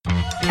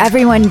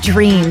Everyone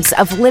dreams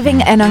of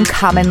living an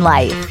uncommon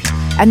life,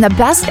 and the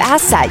best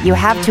asset you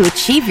have to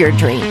achieve your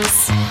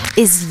dreams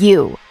is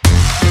you.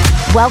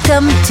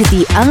 Welcome to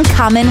the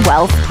Uncommon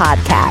Wealth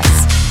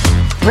Podcast.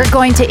 We're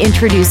going to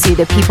introduce you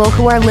to people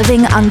who are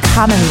living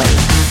uncommonly.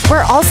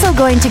 We're also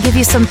going to give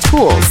you some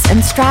tools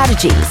and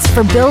strategies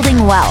for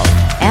building wealth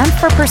and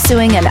for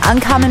pursuing an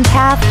uncommon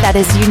path that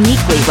is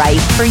uniquely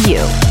right for you.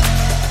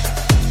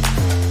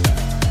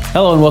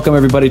 Hello and welcome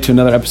everybody to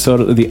another episode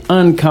of the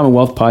Uncommon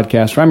Wealth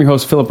Podcast, where I'm your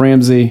host, Philip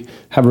Ramsey.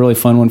 Have a really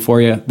fun one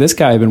for you. This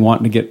guy I've been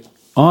wanting to get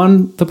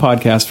on the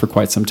podcast for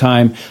quite some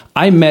time.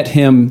 I met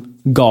him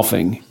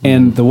golfing,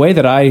 and the way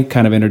that I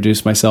kind of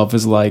introduced myself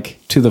is like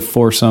to the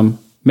foursome,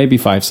 maybe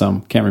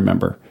fivesome, can't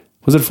remember.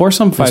 Was it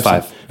foursome?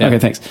 Five. Yeah. Okay,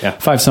 thanks. Yeah.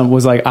 Fivesome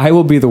was like, I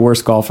will be the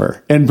worst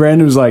golfer. And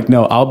Brandon was like,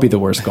 no, I'll be the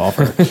worst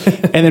golfer.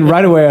 And then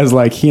right away I was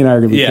like, he and I are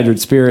going to be kindred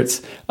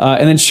spirits.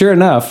 And then sure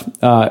enough,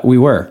 we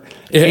were.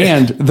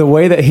 And the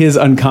way that his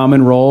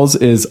uncommon rolls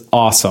is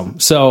awesome.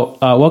 So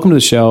welcome to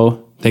the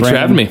show. Thanks for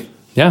having me.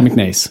 Yeah.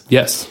 McNace.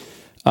 Yes.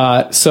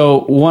 So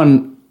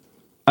one,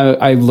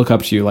 I look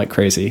up to you like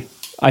crazy.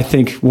 I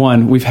think,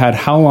 one, we've had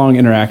how long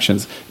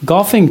interactions?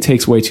 Golfing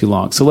takes way too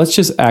long. So let's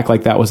just act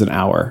like that was an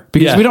hour.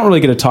 Because we don't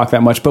really get to talk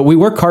that much, but we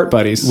were cart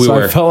buddies. We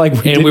were. I felt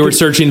like we were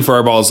searching for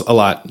our balls a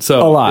lot. A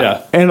lot.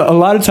 Yeah. And a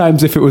lot of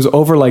times if it was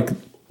over like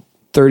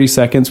 30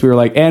 seconds, we were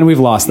like, and we've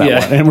lost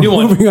that one. And we're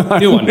moving on.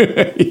 New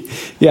one.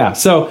 Yeah.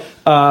 So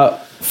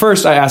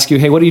first I ask you,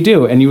 hey, what do you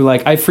do? And you were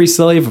like, I free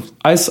slaves.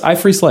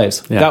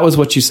 Yeah. That was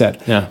what you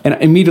said. Yeah. And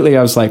immediately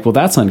I was like, well,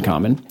 that's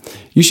uncommon.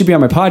 You should be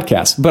on my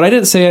podcast. But I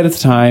didn't say it at the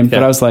time,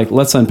 but I was like,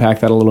 let's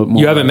unpack that a little bit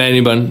more. You haven't met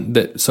anyone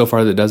that so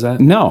far that does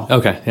that? No.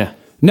 Okay. Yeah.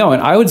 No,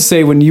 and I would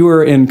say when you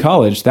were in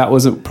college, that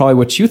wasn't probably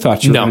what you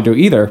thought you were going to do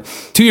either.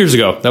 2 years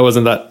ago, that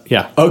wasn't that.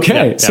 Yeah.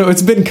 Okay. Yeah. So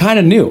it's been kind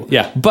of new.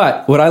 Yeah.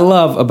 But what I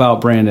love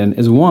about Brandon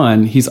is,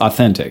 one, he's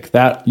authentic.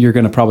 That you're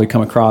going to probably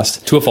come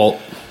across. To a fault.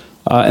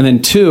 And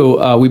then two,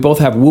 we both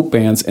have whoop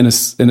bands in a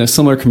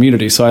similar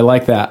community. So I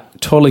like that.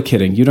 Totally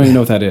kidding. You don't even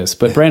know what that is,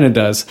 but Brandon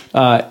does.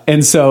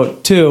 And so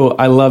two,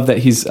 I love that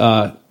he's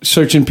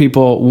searching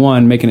people,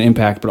 one, making an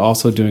impact, but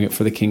also doing it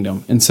for the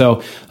kingdom. And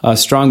so a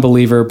strong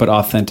believer, but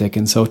authentic.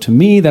 And so to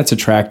me, that's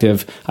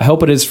attractive. I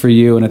hope it is for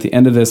you. And at the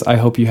end of this, I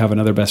hope you have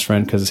another best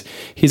friend because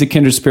he's a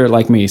kindred spirit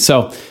like me.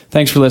 So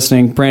thanks for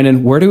listening.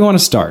 Brandon, where do we want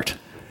to start?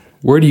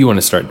 Where do you want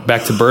to start?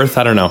 Back to birth?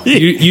 I don't know.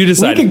 You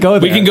decide. We can go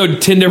there. We can go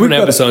 10 different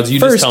episodes. You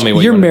First, just tell me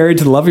what you're married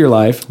to the love of your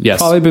life. Yes.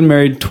 Probably been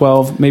married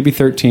 12, maybe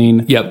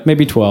 13. Yep.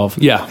 Maybe 12.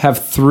 Yeah.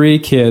 Have 3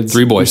 kids.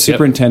 3 boys. You're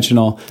super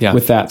intentional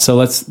with that. So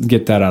let's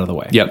get that out of the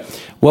way. Yep.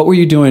 What were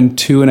you doing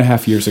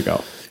 2.5 years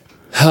ago?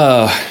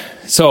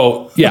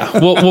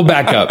 We'll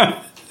back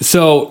up.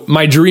 So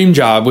my dream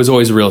job was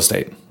always real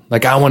estate.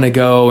 Like I want to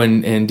go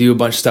and do a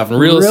bunch of stuff in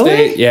real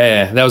estate.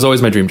 Yeah, that was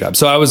always my dream job.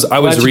 So I was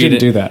reading. You didn't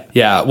do that.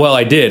 Yeah, well,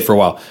 I did for a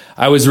while.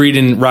 I was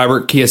reading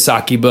Robert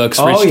Kiyosaki books,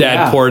 Rich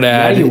Dad, Poor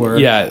Dad. Yeah, you were.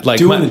 Yeah, like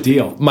doing the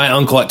deal. My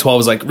uncle at 12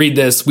 was like, read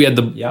this. We had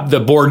the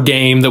board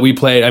game that we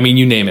played. I mean,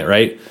 you name it,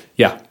 right?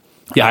 Yeah.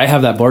 Yeah, I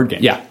have that board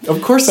game. Yeah,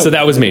 of course. So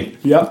that was me.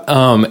 Yep.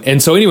 And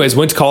so, anyways,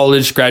 went to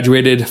college,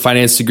 graduated,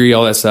 finance degree,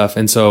 all that stuff,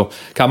 and so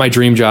got my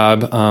dream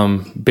job.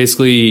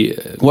 Basically,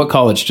 what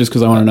college? Just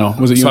because I want to know.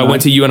 Was it? So I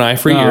went to UNI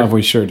for a year.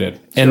 We sure did.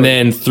 And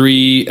then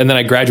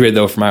I graduated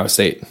though from Iowa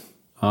State.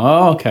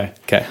 Oh, okay.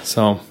 Okay.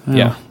 So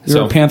you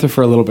were a Panther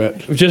for a little bit.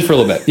 Just for a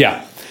little bit.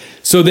 Yeah.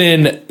 So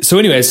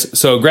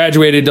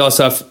graduated, all that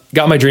stuff,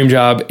 got my dream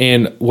job.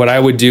 And what I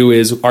would do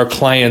is our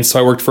clients, so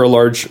I worked for a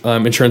large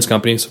insurance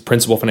company, so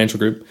Principal Financial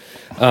Group.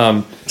 We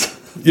have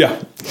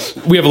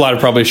a lot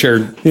of probably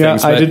shared things. Yeah,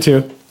 I did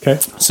too. Okay.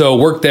 So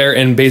worked there,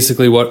 and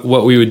basically what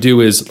we would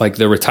do is like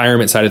the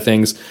retirement side of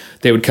things,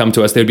 they would come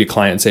to us, they would be a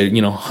client and say,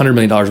 $100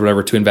 million or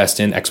whatever to invest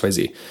in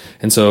XYZ.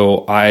 And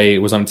so I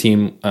was on a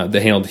team that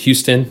handled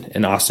Houston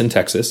and Austin,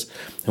 Texas,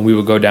 and we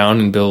would go down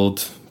and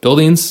build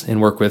buildings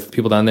and work with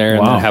people down there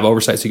and then have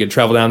oversight. So you could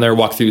travel down there,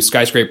 walk through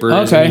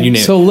skyscrapers. Okay.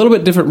 So a little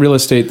bit different real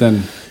estate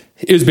than...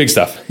 It was big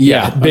stuff.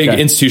 Yeah. Big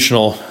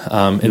institutional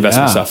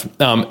investment stuff.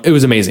 It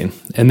was amazing.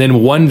 And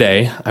then one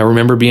day I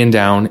remember being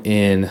down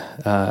in,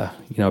 at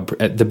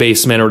the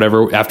basement or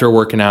whatever after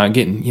working out,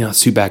 getting,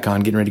 suit back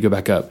on, getting ready to go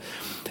back up.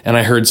 And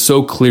I heard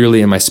so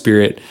clearly in my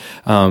spirit,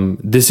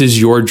 this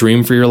is your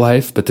dream for your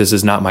life, but this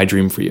is not my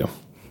dream for you.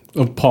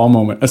 A Paul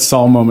moment, a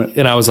Saul moment.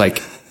 And I was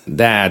like,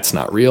 that's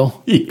not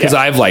real. Because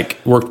I've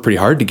worked pretty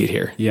hard to get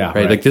here. Yeah.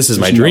 Right. Like this is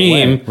my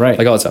dream. Right.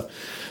 Like all that stuff.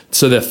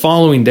 So the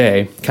following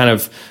day, kind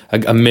of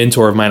a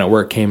mentor of mine at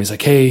work came. He's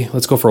like, hey,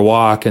 let's go for a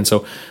walk. And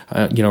so,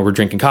 we're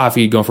drinking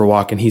coffee, going for a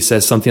walk. And he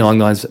says something along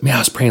the lines of, man, I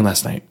was praying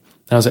last night.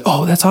 And I was like,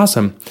 oh, that's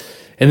awesome.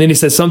 And then he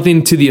says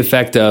something to the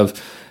effect of,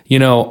 we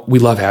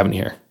love having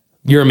you here.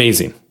 You're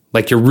amazing.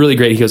 Like, you're really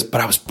great. He goes,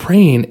 but I was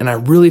praying and I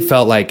really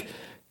felt like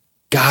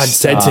God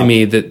said to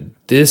me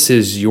that this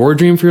is your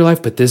dream for your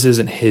life, but this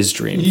isn't his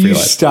dream for your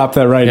life. Stop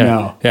that right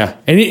now. Yeah.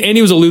 And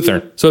he was a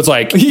Lutheran. So it's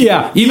like,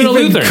 even a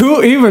Lutheran.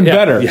 Cool, even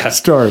better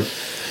story.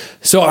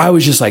 So I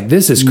was just like,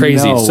 this is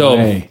crazy. No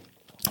way.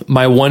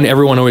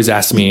 Everyone always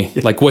asks me,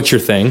 like, what's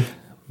your thing?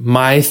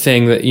 my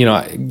thing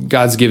that,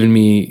 God's given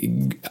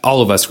me,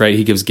 all of us, right?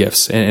 He gives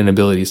gifts and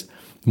abilities.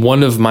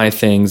 One of my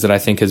things that I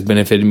think has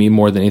benefited me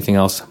more than anything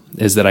else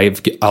is that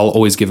I'll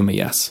always give him a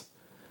yes.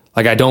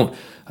 Like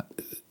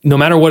no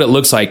matter what it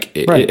looks like,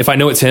 if I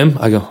know it's him,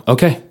 I go,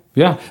 okay.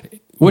 Yeah.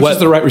 Which is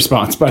the right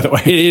response, by the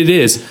way. It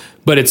is,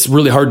 but it's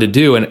really hard to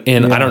do.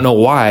 And I don't know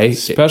why.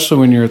 Especially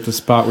when you're at the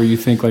spot where you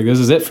think like, this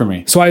is it for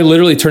me. So I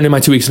literally turned in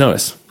my 2 weeks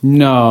notice.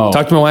 No.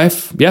 Talked to my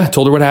wife. Yeah.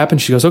 Told her what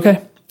happened. She goes,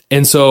 okay.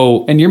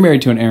 And you're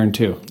married to an Aaron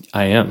too.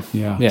 I am.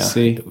 Yeah.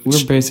 See,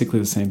 we're basically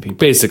the same people.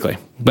 Basically.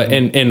 But,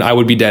 and I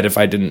would be dead if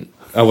I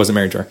wasn't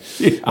married to her.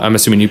 Yeah. I'm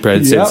assuming you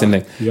probably said the same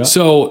thing. Yep.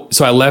 So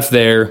I left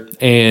there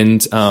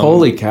and,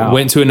 holy cow,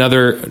 went to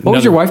another. What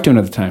was your wife doing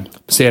at the time?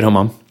 Stay-at-home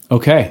mom.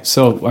 Okay.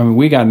 So,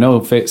 we got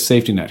no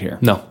safety net here.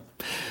 No.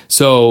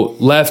 So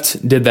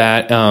left, did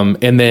that.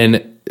 And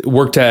then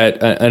worked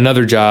at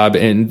another job.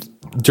 And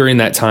during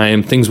that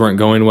time, things weren't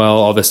going well,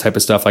 all this type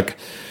of stuff. Like,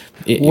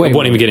 I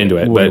won't even get into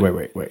it.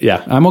 Wait.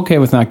 Yeah. I'm okay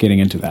with not getting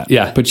into that.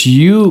 Yeah. But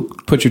you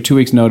put your 2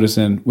 weeks notice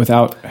in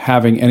without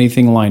having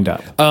anything lined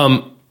up.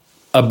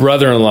 A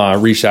brother-in-law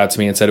reached out to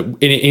me and said,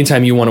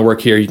 anytime you want to work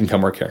here, you can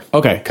come work here.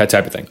 Okay.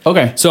 Type of thing.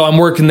 Okay. So I'm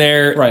working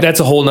there. Right. That's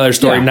a whole nother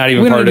story. Yeah. Not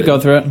even we part don't need of to go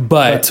through it.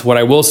 But what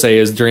I will say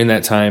is during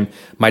that time,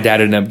 my dad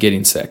ended up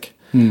getting sick.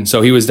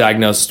 So he was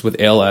diagnosed with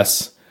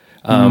ALS.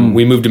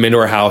 We moved him into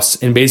our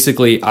house, and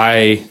basically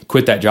I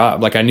quit that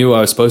job. Like I knew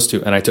I was supposed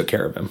to, and I took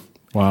care of him.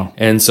 Wow.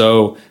 And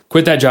so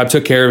quit that job,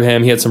 took care of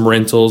him. He had some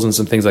rentals and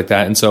some things like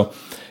that. And so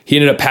he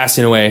ended up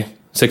passing away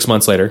 6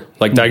 months later,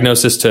 like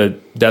diagnosis to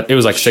death. It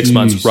was like 6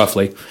 months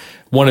roughly.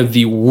 One of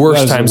the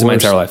worst times in my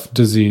entire life.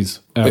 Disease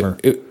ever.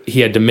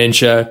 He had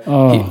dementia.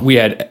 We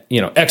had,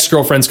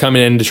 ex-girlfriends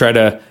coming in to try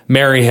to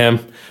marry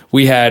him.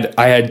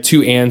 I had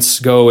 2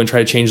 aunts go and try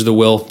to change the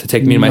will to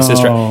take me and my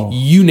sister.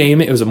 You name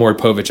it. It was a Maury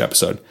Povich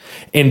episode.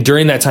 And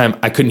during that time,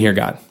 I couldn't hear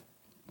God.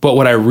 But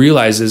what I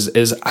realized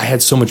is I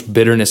had so much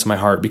bitterness in my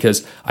heart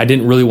because I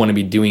didn't really want to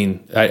be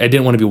I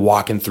didn't want to be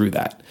walking through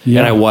that. Yeah.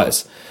 And I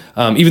was,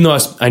 even though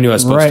I knew I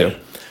was supposed to.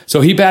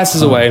 So he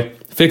passes away,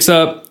 fix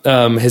up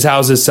his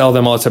houses, sell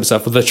them, all that type of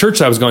stuff. With the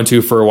church I was going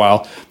to for a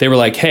while, they were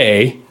like,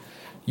 hey,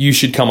 you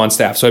should come on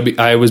staff. So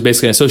I was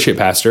basically an associate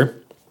pastor.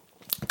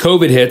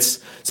 COVID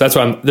hits. So that's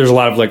why there's a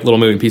lot of like little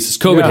moving pieces.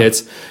 COVID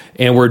hits,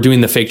 and we're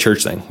doing the fake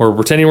church thing. We're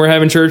pretending we're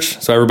having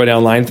church. So everybody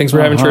online thinks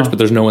we're having church, but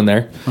there's no one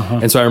there.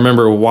 And so I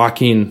remember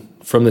walking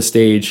from the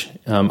stage,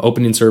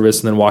 opening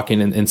service, and then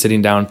walking and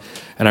sitting down.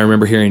 And I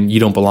remember hearing, you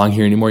don't belong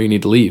here anymore. You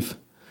need to leave.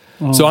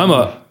 So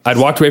I'd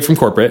walked away from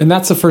corporate. And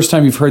that's the first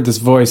time you've heard this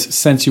voice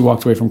since you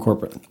walked away from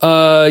corporate.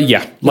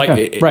 Yeah.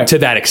 Like to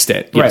that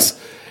extent. Yes.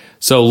 Right.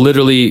 So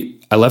literally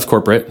I left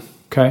corporate.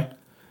 Okay.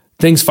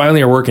 Things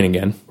finally are working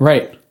again.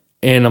 Right.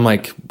 And I'm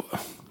like,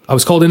 I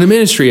was called into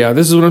ministry.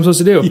 This is what I'm supposed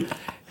to do. Yeah.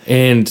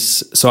 And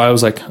so I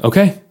was like,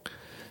 okay.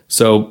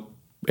 So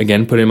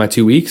again, put in my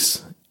 2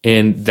 weeks,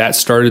 and that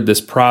started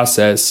this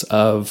process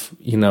of,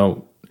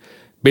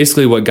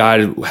 basically what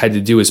God had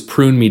to do is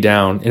prune me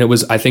down. And it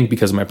was, I think,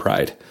 because of my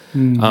pride.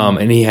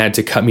 And he had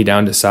to cut me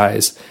down to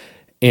size.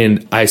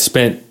 And I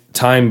spent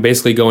time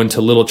basically going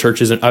to little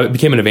churches, and I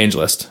became an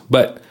evangelist,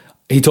 but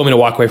he told me to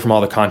walk away from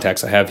all the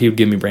contacts I have. He would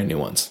give me brand new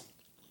ones.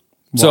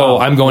 Wow. So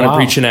I'm going and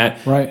preaching at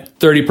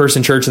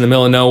 30-person church in the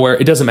middle of nowhere.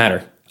 It doesn't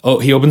matter. Oh,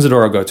 he opens the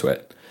door, I'll go to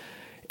it.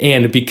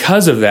 And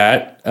because of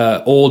that,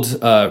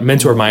 old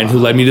mentor of mine who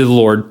led me to the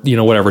Lord,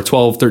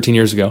 12, 13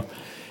 years ago,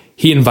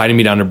 he invited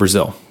me down to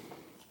Brazil.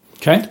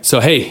 Okay. So,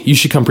 hey, you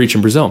should come preach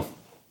in Brazil.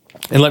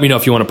 And let me know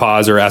if you want to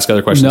pause or ask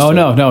other questions.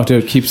 No,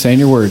 dude. Keep saying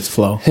your words,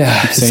 Flo.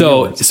 Yeah.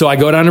 So I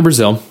go down to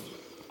Brazil,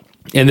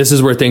 and this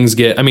is where things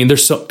get,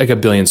 there's like a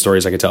billion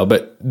stories I could tell,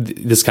 but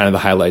this is kind of the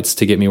highlights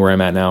to get me where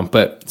I'm at now.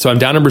 But so I'm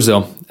down in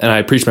Brazil, and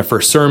I preached my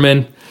first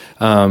sermon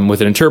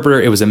with an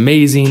interpreter. It was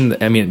amazing.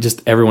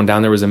 Just everyone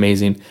down there was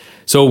amazing.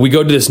 So we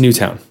go to this new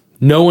town.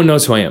 No one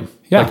knows who I am.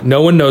 Yeah. Like,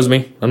 no one knows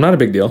me. I'm not a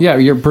big deal. Yeah,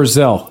 you're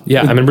Brazil.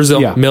 Yeah, I'm in Brazil,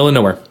 middle of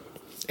nowhere.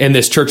 And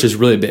this church is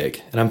really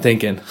big. And I'm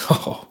thinking,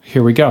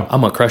 here we go.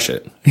 I'm going to crush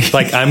it.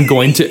 Like, I'm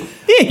going to,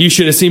 you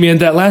should have seen me at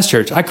that last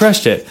church. I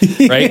crushed it.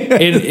 Right.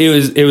 And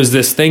it was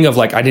this thing of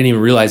like, I didn't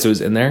even realize it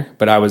was in there,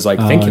 but I was like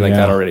thinking like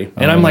that already.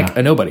 And I'm like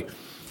a nobody.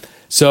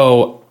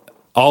 So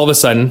all of a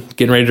sudden,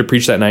 getting ready to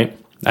preach that night,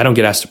 I don't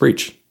get asked to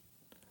preach.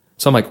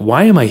 So I'm like,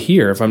 why am I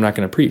here if I'm not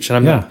going to preach? And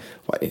I'm like,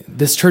 why,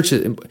 this church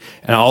is,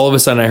 and all of a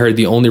sudden I heard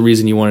the only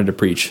reason you wanted to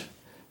preach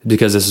is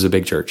because this is a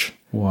big church.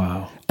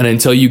 Wow. And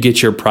until you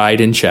get your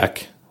pride in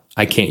check,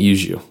 I can't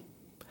use you.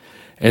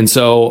 And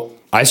so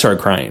I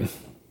started crying.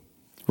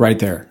 Right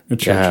there.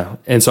 Yeah.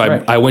 And so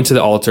I went to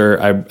the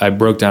altar. I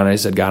broke down and I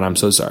said, God, I'm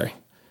so sorry.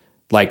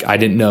 Like, I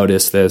didn't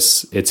notice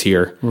this. It's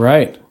here.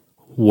 Right.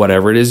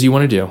 Whatever it is you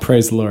want to do.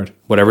 Praise the Lord.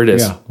 Whatever it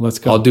is. Yeah, let's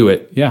go. I'll do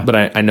it. Yeah. But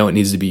I know it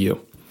needs to be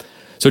you.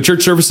 So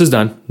church service is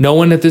done. No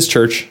one at this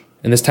church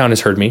in this town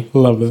has heard me.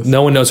 Love this.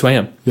 No one knows who I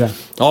am. Yeah.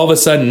 All of a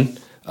sudden,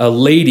 a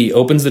lady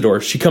opens the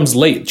door. She comes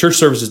late. Church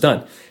service is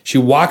done. She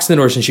walks in the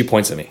doors and she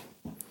points at me.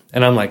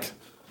 And I'm like,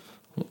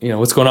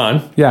 what's going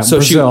on? Yeah, so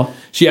Brazil.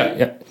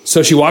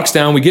 So she walks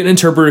down. We get an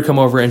interpreter to come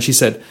over, and she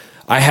said,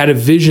 I had a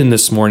vision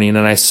this morning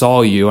and I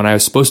saw you, and I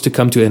was supposed to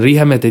come to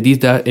rehabilitating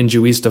in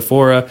juista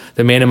fora.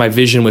 The man in my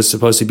vision was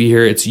supposed to be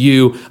here. It's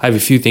you. I have a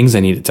few things I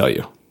need to tell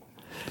you.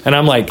 And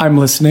I'm like, I'm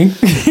listening.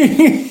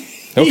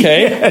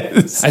 okay.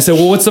 Yes. I said,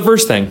 well, what's the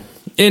first thing?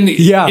 In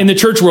the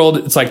church world,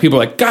 it's like people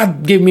are like,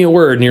 God gave me a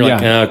word. And you're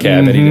like, okay,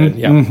 I bet he did.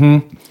 Yeah.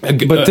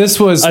 But this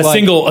was a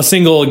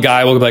single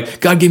guy will be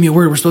like, God gave me a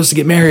word. We're supposed to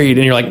get married.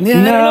 And you're like, nah, I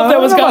don't know if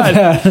that was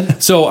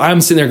God. So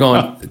I'm sitting there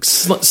going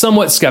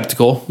somewhat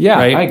skeptical. Yeah,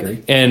 right? I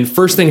agree. And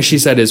first thing she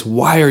said is,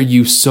 why are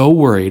you so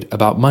worried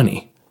about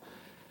money?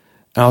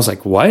 And I was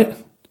like, what?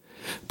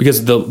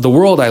 Because the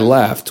world I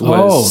left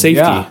was safety.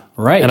 Yeah,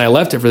 right. And I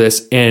left it for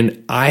this.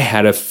 And I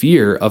had a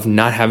fear of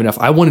not having enough.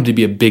 I wanted to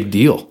be a big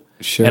deal.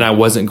 Sure. And I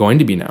wasn't going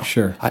to be now.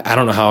 Sure. I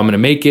don't know how I'm going to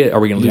make it. Are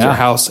we going to lose our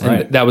house?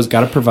 And that was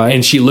got to provide.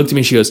 And she looked at me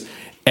and she goes,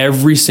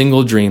 every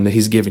single dream that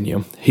he's given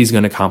you, he's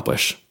going to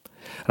accomplish.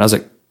 And I was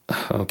like,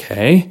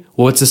 okay,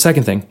 well, what's the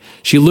second thing?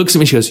 She looks at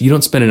me, she goes, you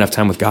don't spend enough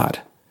time with God.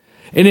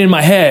 And in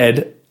my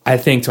head, I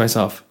think to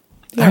myself,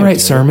 I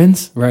write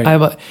sermons.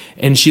 Right.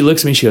 And she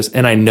looks at me, she goes,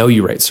 and I know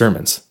you write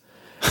sermons.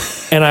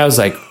 And I was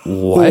like,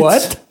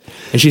 what?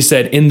 And she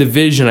said, in the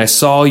vision, I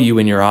saw you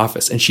in your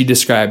office. And she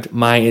described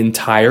my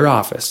entire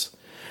office.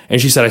 And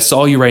she said, I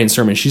saw you writing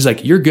sermons. She's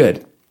like, you're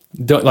good.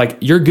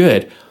 You're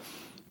good.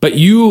 But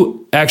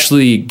you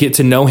actually get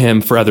to know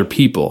him for other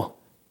people,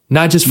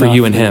 not just for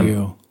you and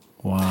him.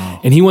 Wow.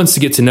 And he wants to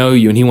get to know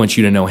you, and he wants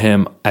you to know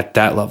him at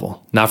that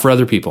level, not for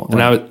other people. Right.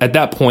 And I was, at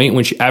that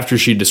point, after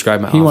she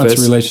described my office, he wants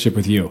a relationship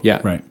with you.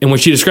 Yeah. Right. And when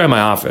she described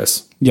my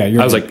office, I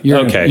was like,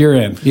 okay. You're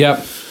in.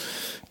 Yep.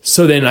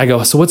 So then I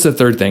go, so what's the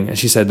third thing? And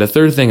she said, the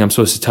third thing I'm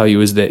supposed to tell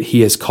you is that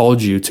he has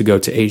called you to go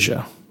to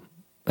Asia.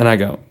 And I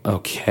go,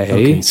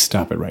 okay.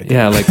 Stop it right there.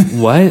 Yeah, like,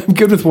 what? I'm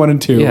good with 1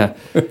 and 2. Yeah.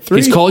 3.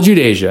 He's called you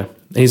to Asia,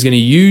 and he's going to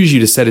use you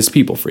to set his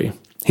people free.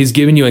 He's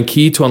given you a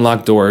key to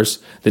unlock doors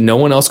that no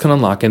one else can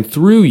unlock, and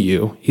through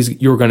you,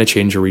 you're going to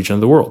change a region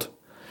of the world.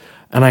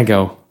 And I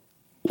go,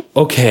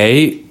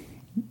 okay.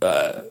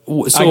 So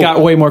I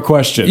got way more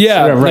questions.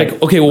 Yeah, right.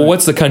 Like, okay, well,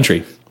 what's the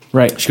country?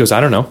 Right. She goes, I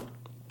don't know.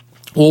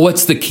 Well,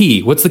 what's the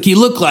key? What's the key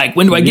look like?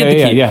 When do I get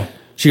the key? Yeah.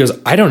 She goes,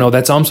 I don't know.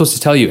 That's all I'm supposed to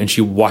tell you. And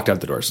she walked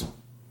out the doors.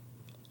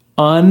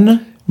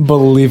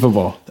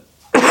 Unbelievable.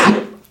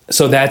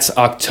 So that's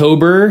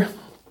October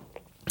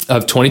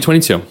of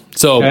 2022.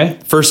 So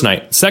First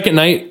night. Second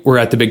night, we're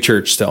at the big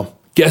church still.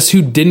 Guess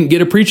who didn't get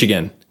to preach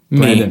again?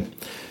 Brandon. Me.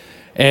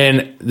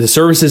 And the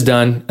service is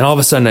done. And all of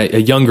a sudden, a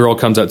young girl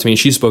comes up to me, and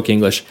she spoke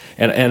English.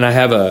 And I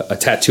have a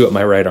tattoo at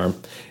my right arm.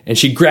 And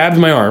she grabbed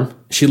my arm.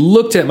 She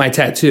looked at my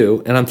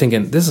tattoo. And I'm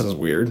thinking, this is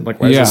weird.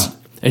 Like, why is this?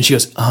 And she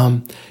goes,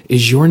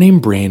 is your name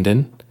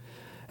Brandon?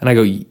 And I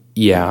go,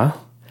 yeah.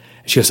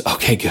 And she goes,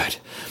 okay, good.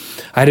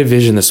 I had a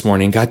vision this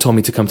morning. God told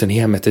me to come to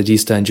Nia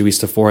Metodista and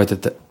Juista Fora.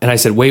 And I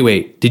said,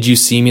 wait, did you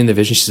see me in the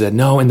vision? She said,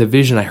 no, in the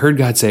vision, I heard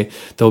God say,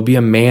 there'll be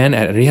a man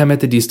at Nia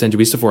Metodista and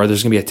Juista Fora.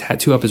 There's going to be a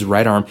tattoo up his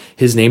right arm.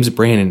 His name's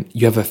Brandon.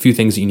 You have a few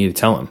things that you need to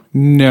tell him.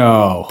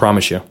 No.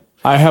 Promise you.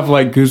 I have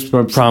like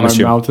goosebumps. Promise my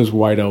you. mouth is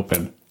wide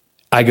open.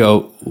 I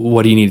go,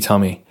 what do you need to tell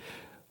me?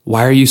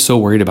 Why are you so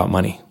worried about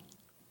money?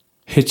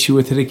 Hit you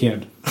with it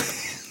again.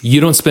 You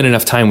don't spend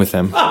enough time with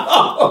him.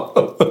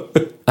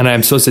 And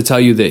I'm supposed to tell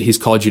you that he's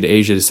called you to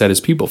Asia to set his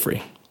people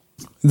free.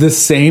 The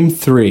same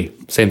 3.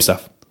 Same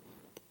stuff.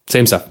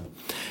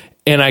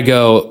 And I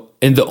go,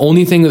 and the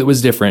only thing that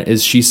was different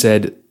is she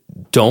said,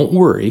 don't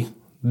worry.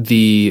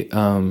 The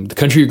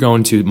country you're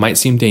going to might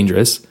seem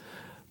dangerous,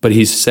 but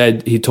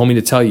he told me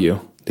to tell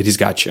you that he's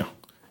got you.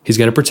 He's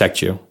going to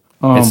protect you.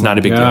 It's not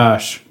a big deal.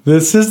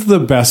 This is the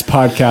best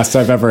podcast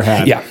I've ever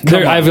had. Yeah.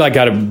 I've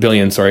got a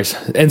billion stories.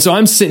 And so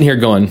I'm sitting here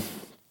going,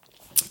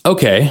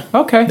 okay.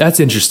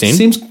 That's interesting.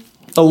 Seems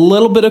a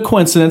little bit of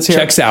coincidence here.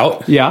 Checks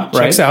out. Yeah, right.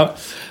 Checks out.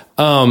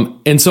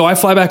 And so I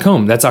fly back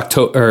home. That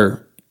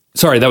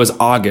was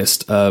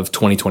August of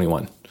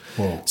 2021.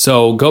 Whoa.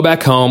 So go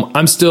back home.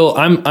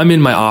 I'm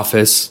in my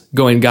office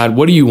going, God,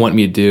 what do you want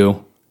me to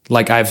do?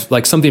 Like I've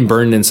something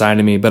burned inside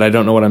of me, but I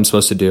don't know what I'm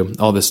supposed to do.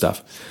 All this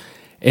stuff.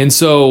 And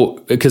so,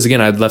 because again,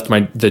 I'd left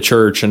the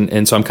church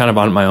and so I'm kind of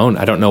on my own.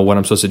 I don't know what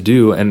I'm supposed to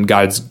do. And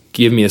God's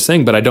given me this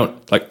thing, but I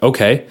don't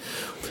okay.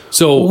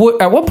 So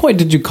at what point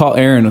did you call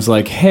Aaron and was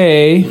like,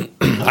 hey,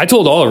 I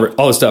told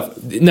all the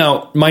stuff.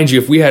 Now, mind you,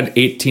 if we had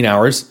 18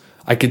 hours,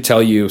 I could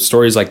tell you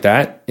stories like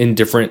that in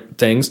different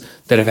things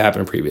that have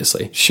happened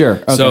previously. Sure.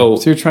 Okay. So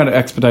you're trying to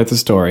expedite the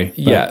story.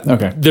 Yeah.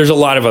 Okay. There's a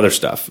lot of other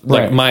stuff.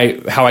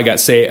 Like how I got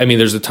saved. I mean,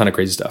 there's a ton of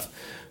crazy stuff,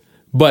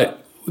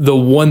 but the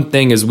one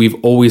thing is we've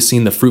always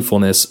seen the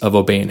fruitfulness of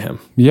obeying him.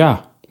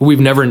 Yeah. We've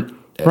never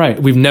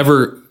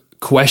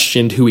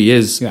questioned who he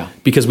is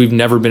because we've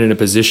never been in a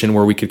position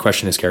where we could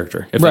question his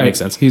character, if that makes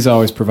sense. He's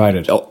always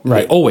provided.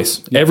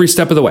 Always. Yeah. Every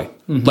step of the way.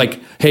 Mm-hmm.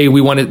 Like, hey,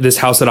 we wanted this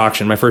house at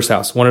auction, my first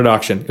house, wanted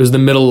auction. It was the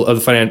middle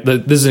of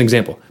this is an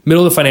example,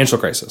 middle of the financial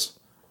crisis.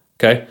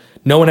 Okay.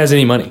 No one has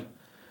any money.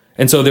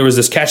 And so there was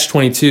this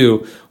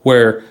catch-22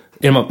 where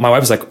my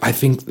wife was like, I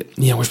think,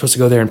 we're supposed to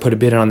go there and put a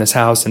bid on this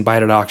house and buy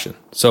it at auction.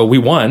 So we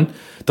won.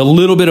 The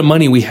little bit of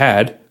money we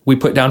had, we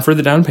put down for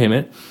the down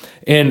payment.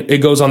 And it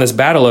goes on this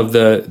battle of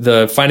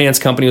the finance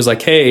company was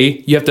like,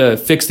 hey, you have to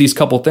fix these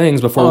couple things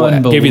before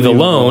we give you the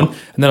loan.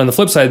 And then on the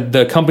flip side,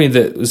 the company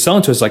that was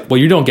selling to us like, well,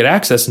 you don't get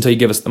access until you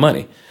give us the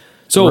money.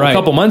 So a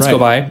couple months go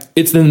by.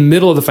 It's in the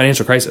middle of the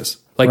financial crisis.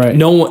 Like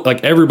no one,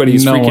 like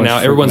everybody's freaking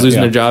out. Everyone's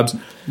losing their jobs.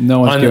 No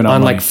one's giving out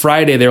on money. like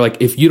Friday, they're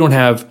like, if you don't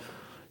have,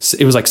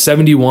 it was like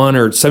 71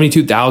 or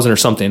 72,000 or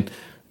something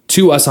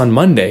to us on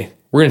Monday,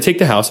 we're going to take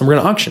the house and we're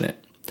going to auction it.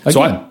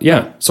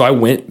 Again. So I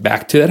went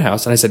back to that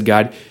house and I said,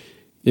 God,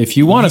 if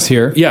you want us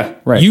here,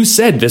 you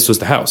said this was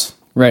the house.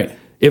 Right.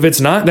 If it's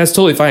not, that's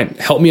totally fine.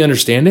 Help me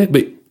understand it.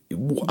 But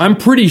I'm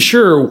pretty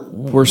sure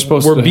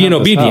we're being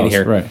obedient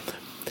here. Right.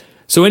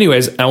 So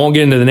anyways, I won't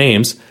get into the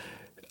names.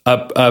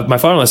 My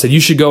father-in-law said, you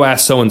should go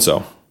ask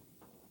so-and-so.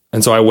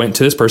 And so I went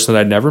to this person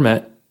that I'd never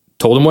met,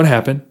 told him what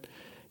happened.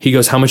 He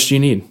goes, how much do you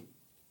need?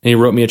 And he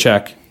wrote me a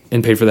check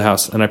and paid for the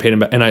house. And I paid him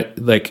back. And I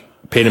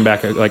paid him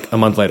back like a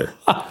month later.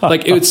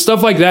 Like it was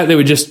stuff like that. That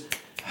would just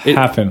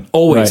happen.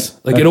 Always.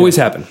 Right. It always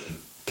happened.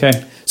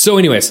 Okay. So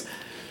anyways,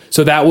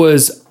 so that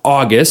was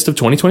August of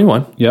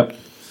 2021. Yep.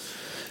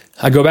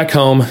 I go back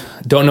home.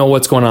 Don't know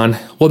what's going on.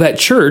 Well, that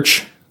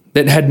church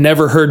that had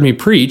never heard me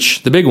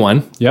preach, the big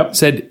one,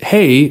 said,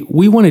 hey,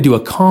 we want to do a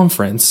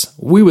conference.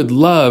 We would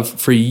love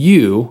for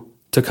you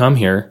to come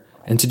here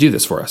and to do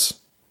this for us.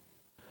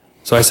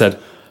 So I said,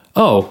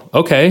 oh,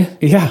 okay.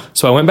 Yeah.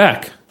 So I went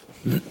back.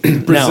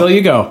 Brazil,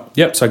 you go.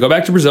 Yep. So I go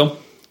back to Brazil.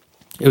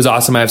 It was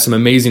awesome. I have some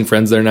amazing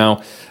friends there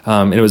now.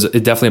 And it was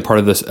definitely a part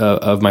of this,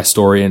 of my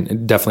story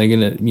and definitely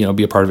going to,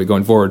 be a part of it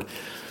going forward.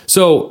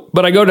 So,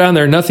 but I go down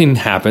there, nothing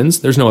happens.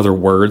 There's no other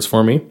words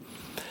for me.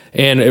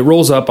 And it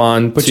rolls up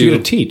on. But you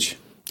to teach.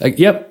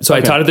 Yep. So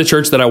I taught at the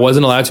church that I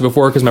wasn't allowed to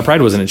before because my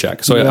pride wasn't in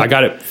check. So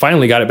I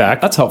finally got it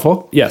back. That's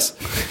helpful. Yes.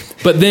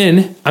 But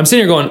then I'm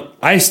sitting here going,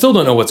 I still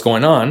don't know what's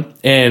going on.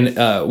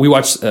 And we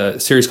watched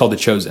a series called The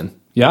Chosen.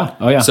 Yeah.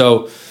 Oh yeah.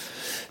 So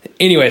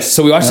anyways,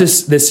 so we watched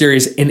this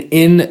series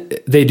and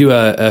they do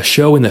a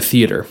show in the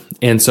theater.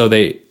 And so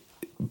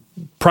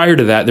prior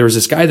to that, there was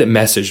this guy that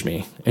messaged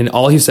me and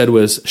all he said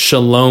was,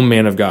 "Shalom,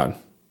 man of God."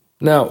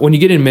 Now, when you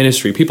get in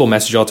ministry, people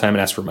message all the time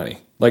and ask for money,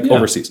 like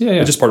overseas. Yeah.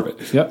 It's just part of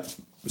it. Yep.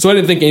 So I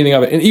didn't think anything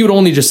of it. And he would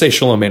only just say,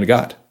 "Shalom, man of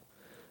God."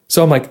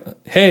 So I'm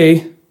like,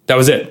 hey, that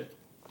was it.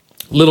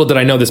 Little did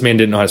I know this man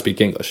didn't know how to speak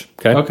English.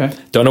 Okay.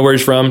 Don't know where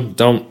he's from.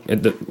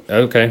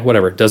 Okay,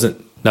 whatever.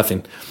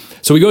 Nothing.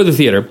 So we go to the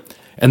theater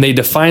and they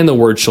define the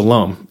word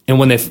shalom. And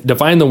when they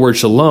define the word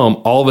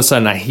shalom, all of a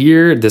sudden I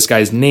hear this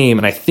guy's name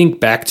and I think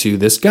back to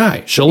this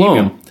guy,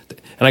 Shalom.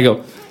 And I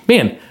go,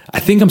 man, I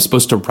think I'm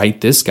supposed to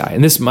write this guy.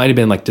 And this might have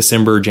been like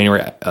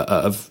January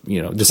of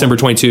December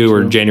 22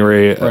 or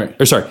January,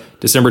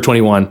 December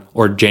 21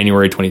 or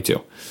January 22.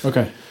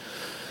 Okay.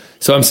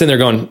 So I'm sitting there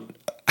going,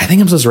 I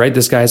think I'm supposed to write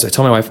this guy. So I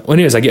tell my wife, well,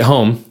 anyways, I get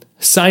home,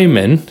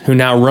 Simon, who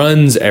now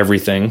runs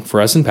everything for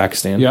us in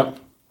Pakistan,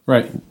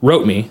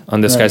 wrote me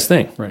on this guy's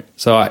thing. Right.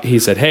 So he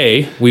said,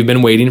 hey, we've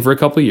been waiting for a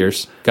couple of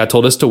years. God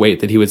told us to wait,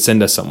 that he would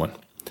send us someone.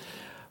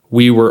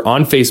 We were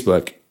on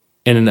Facebook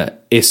and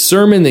a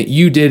sermon that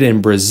you did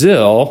in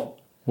Brazil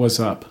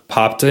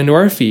popped into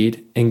our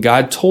feed and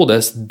God told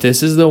us,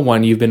 this is the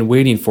one you've been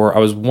waiting for. I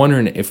was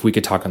wondering if we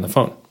could talk on the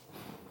phone.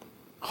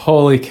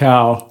 Holy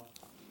cow.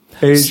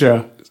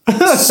 Asia.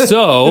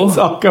 So it's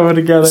all coming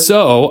together.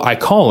 So I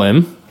call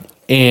him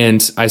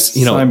and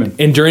Simon.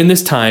 And during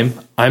this time,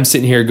 I'm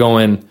sitting here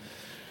going,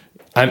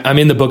 I'm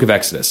in the book of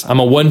Exodus. I'm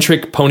a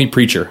one-trick pony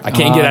preacher. I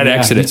can't get out of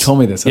Exodus. You told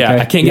me this. Okay.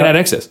 Yeah, I can't get out of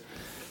Exodus.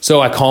 So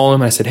I call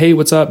him and I said, hey,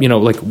 what's up?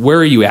 Where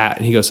are you at?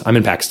 And he goes, I'm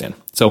in Pakistan.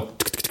 So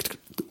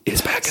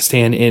is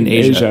Pakistan in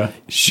Asia?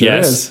 Sure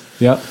is.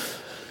 Yep.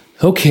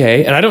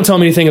 Okay. And I don't tell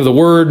him anything of the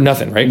word,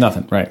 nothing, right?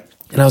 Nothing, right.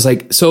 And I was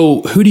like,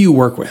 so who do you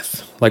work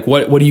with? Like,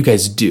 what do you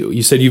guys do?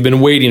 You said you've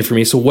been waiting for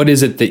me. So what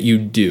is it that you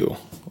do?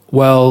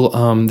 Well,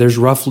 there's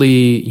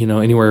roughly,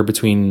 anywhere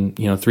between,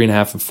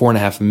 3.5 and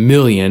 4.5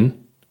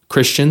 million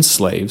Christian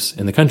slaves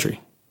in the country.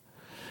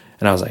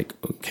 And I was like,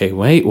 okay,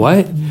 wait,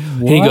 what?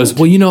 And he goes,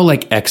 well,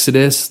 like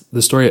Exodus,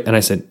 the story. And I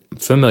said,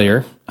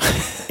 familiar.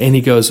 And he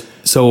goes,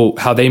 so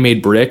how they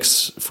made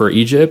bricks for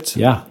Egypt?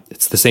 Yeah.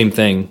 It's the same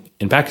thing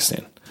in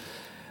Pakistan.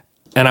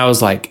 And I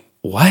was like,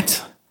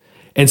 what?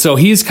 And so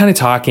he's kind of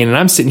talking and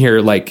I'm sitting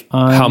here like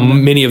how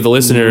many of the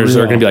listeners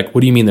are going to be like,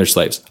 what do you mean they're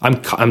slaves?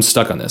 I'm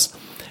stuck on this.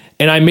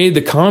 And I made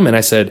the comment,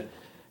 I said,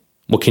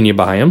 well, can you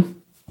buy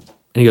them?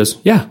 And he goes,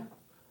 yeah.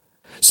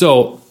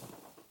 So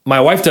my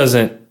wife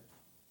doesn't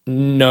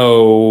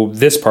know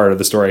this part of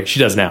the story. She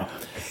does now.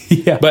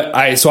 Yeah. But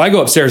I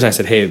go upstairs and I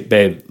said, hey,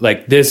 babe,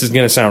 like this is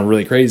going to sound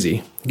really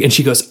crazy. And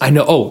she goes, I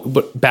know. Oh,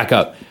 but back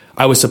up.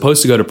 I was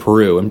supposed to go to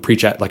Peru and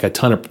preach at like a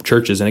ton of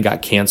churches and it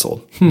got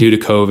canceled due to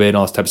COVID and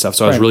all this type of stuff.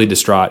 So I was really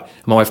distraught.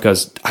 And my wife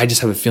goes, I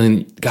just have a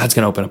feeling God's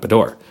going to open up a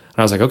door. And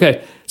I was like,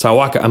 okay. So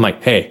I'm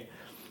like, hey,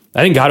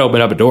 I think God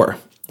opened up a door.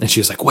 And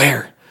she was like,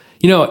 where?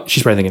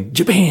 She's probably thinking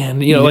Japan,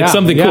 like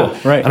something cool.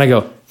 Right. And I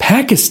go,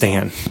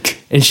 Pakistan.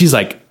 And she's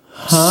like,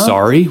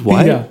 sorry,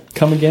 what? Yeah.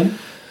 Come again?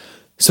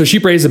 So she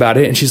prays about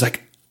it and she's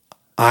like,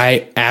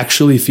 I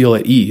actually feel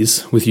at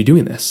ease with you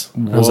doing this.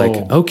 I was like,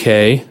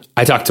 okay.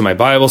 I talked to my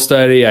Bible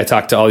study. I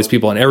talked to all these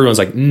people, and everyone's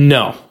like,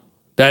 no,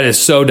 that is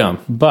so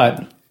dumb.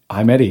 But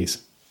I'm at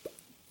ease.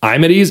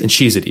 I'm at ease and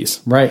she's at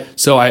ease. Right.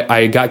 So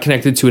I got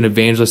connected to an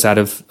evangelist out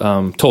of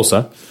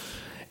Tulsa,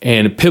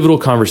 and a pivotal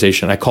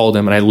conversation. I called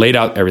him and I laid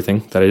out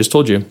everything that I just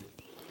told you.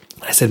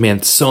 I said,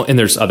 man, and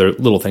there's other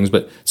little things,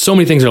 but so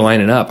many things are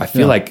lining up. I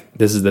feel like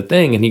this is the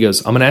thing. And he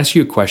goes, I'm going to ask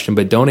you a question,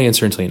 but don't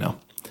answer until you know.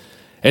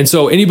 And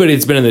so anybody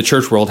that's been in the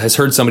church world has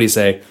heard somebody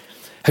say,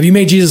 have you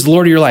made Jesus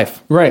Lord of your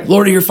life? Right.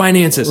 Lord of your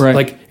finances? Right.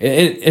 Like,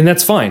 and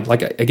that's fine.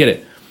 Like, I get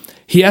it.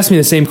 He asked me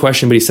the same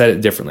question, but he said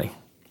it differently.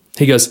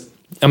 He goes,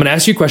 I'm going to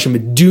ask you a question,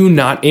 but do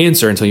not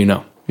answer until you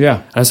know.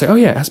 Yeah. And I was like, oh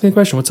yeah, ask me a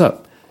question. What's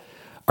up?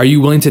 Are you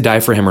willing to die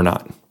for him or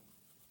not?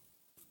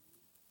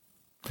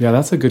 Yeah,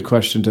 that's a good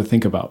question to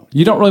think about.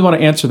 You don't really want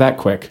to answer that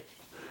quick.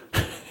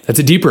 That's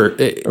a deeper,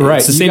 right.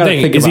 It's the same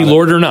thing. Is he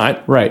Lord or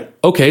not? Right.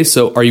 Okay,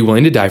 so are you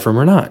willing to die for him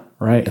or not?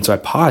 Right. And so I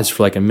paused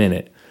for like a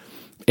minute.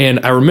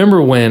 And I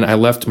remember when I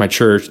left my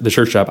church, the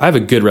church job, I have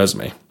a good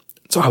resume.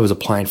 So I was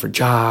applying for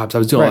jobs. I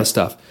was doing all this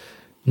stuff.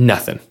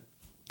 Nothing.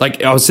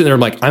 Like I was sitting there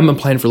like, I'm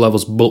applying for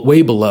levels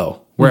way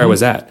below where I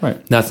was at.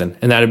 Right. Nothing.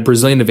 And that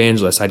Brazilian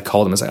evangelist, I'd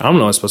called him and said, I don't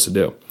know what I'm supposed to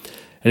do.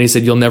 And he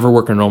said, you'll never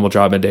work a normal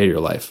job a day of your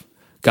life.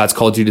 God's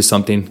called you to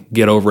something,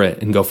 get over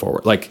it and go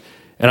forward.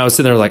 And I was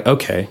sitting there like,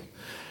 okay.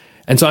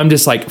 And so I'm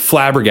just like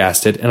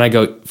flabbergasted. And I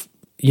go,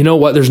 you know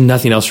what? There's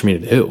nothing else for me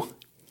to do.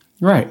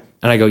 Right.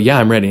 And I go, yeah,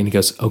 I'm ready. And he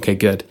goes, okay,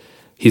 good.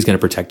 He's going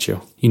to protect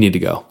you. You need to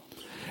go.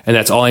 And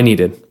that's all I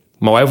needed.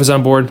 My wife was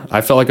on board.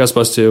 I felt like I was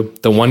supposed to.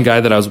 The one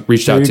guy that I was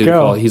reached out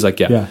to, he's like,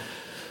 yeah.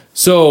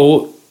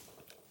 So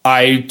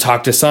I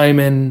talked to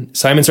Simon.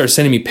 Simon started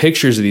sending me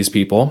pictures of these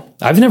people.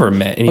 I've never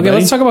met anybody. Okay,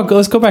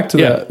 let's go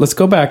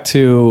back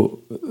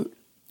to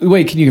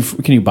wait, can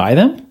you buy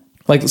them?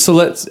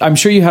 I'm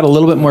sure you had a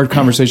little bit more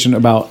conversation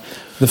about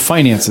the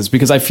finances,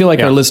 because I feel like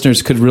our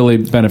listeners could really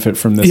benefit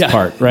from this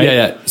part, right?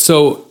 Yeah.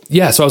 So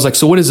I was like,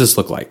 so what does this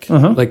look like?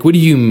 Like, what do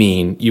you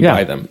mean you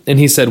buy them? And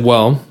he said,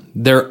 well,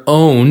 they're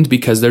owned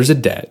because there's a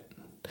debt.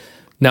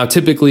 Now,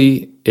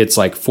 typically it's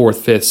like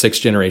 4th, 5th,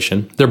 6th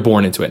generation. They're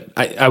born into it.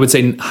 I would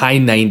say high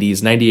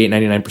 90s, 98,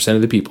 99%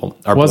 of the people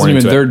are born into it. It wasn't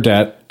even their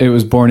debt. It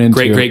was born into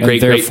it.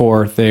 And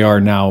therefore, they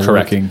are now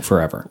working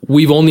forever.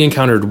 We've only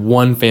encountered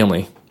one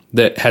family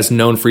that has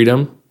known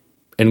freedom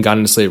and gone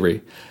into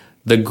slavery.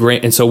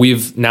 And so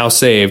we've now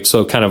saved,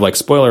 so kind of like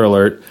spoiler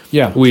alert,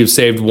 we've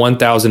saved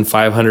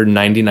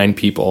 1,599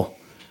 people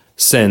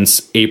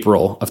since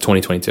April of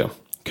 2022.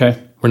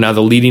 Okay. We're now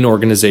the leading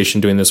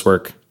organization doing this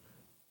work.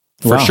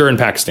 For sure in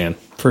Pakistan.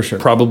 For sure.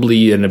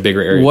 Probably in a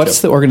bigger area.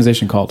 What's the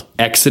organization called?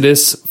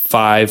 Exodus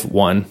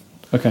 5:1.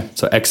 Okay.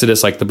 So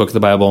Exodus, like the book of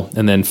the Bible,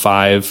 and then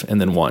 5 and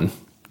then 1.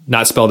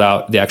 Not spelled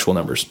out the actual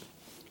numbers.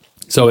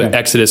 So in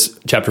Exodus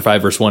chapter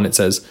 5, verse 1, it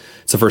says,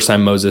 it's the first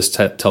time Moses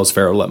tells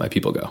Pharaoh, let my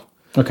people go.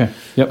 Okay.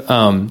 Yep.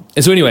 And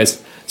so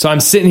anyways, so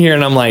I'm sitting here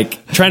and I'm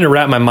like trying to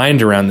wrap my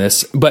mind around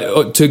this,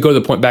 but to go to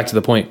the point, back to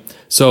the point.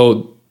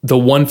 So the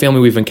one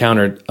family we've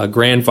encountered, a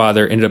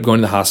grandfather ended up going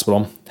to the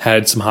hospital,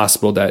 had some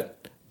hospital debt,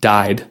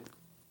 died,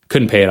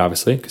 couldn't pay it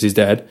obviously because he's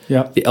dead.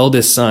 Yeah. The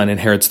eldest son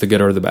inherits the good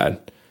or the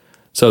bad.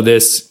 So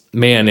this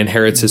man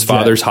inherits his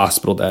father's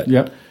hospital debt.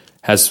 Yep.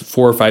 Has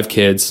 4 or 5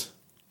 kids,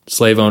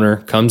 slave owner,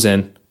 comes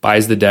in,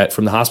 buys the debt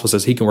from the hospital,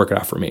 says he can work it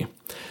out for me.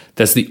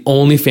 That's the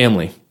only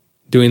family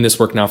doing this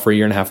work now for a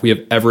year and a half we have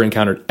ever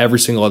encountered. Every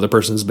single other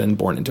person has been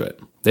born into it.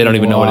 They don't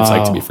even know what it's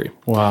like to be free.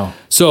 Wow.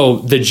 So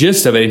the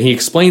gist of it, and he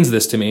explains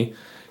this to me,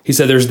 he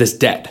said there's this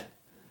debt.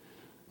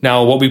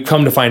 Now, what we've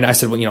come to find, I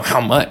said, well, how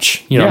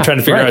much? I'm trying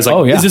to figure out, I was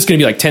like, is this going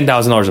to be like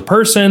 $10,000 a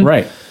person?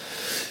 Right.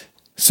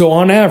 So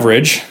on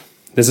average,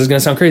 this is going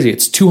to sound crazy,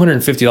 it's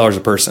 $250 a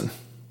person.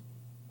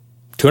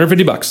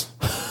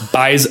 $250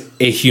 buys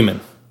a human.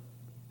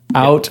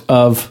 Out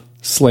of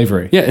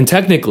slavery. Yeah, and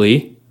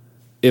technically,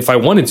 if I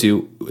wanted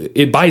to,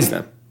 it buys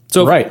them.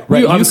 So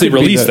we obviously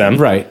release them.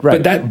 Right.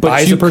 But that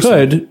buys a person.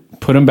 You could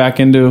put them back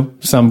into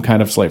some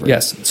kind of slavery.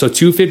 Yes. So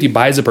 $250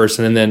 buys a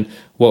person, and then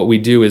what we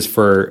do is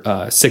for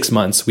 6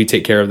 months we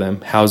take care of them,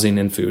 housing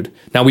and food.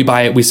 Now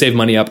we save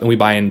money up and we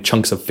buy in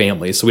chunks of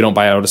families. So we don't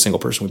buy out a single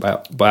person. We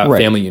buy out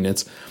family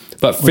units.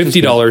 But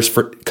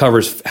 $50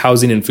 covers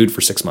housing and food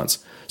for 6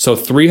 months. So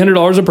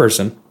 $300 a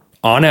person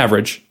on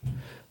average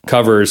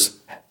covers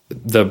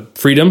the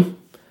freedom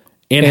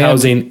and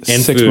housing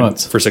and food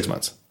for 6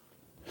 months.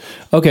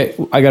 Okay,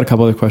 I got a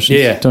couple other questions.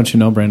 Yeah. Don't you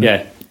know, Brandon?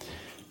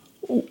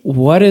 Yeah.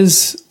 What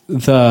is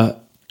the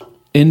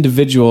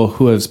individual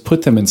who has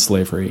put them in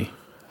slavery?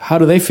 How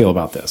do they feel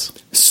about this?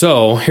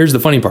 So here's the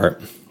funny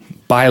part.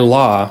 By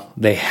law,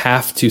 they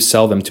have to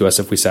sell them to us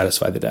if we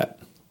satisfy the debt.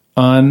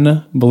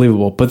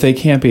 Unbelievable. But they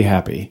can't be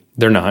happy.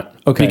 They're not.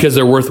 Okay. Because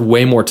they're worth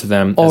way more to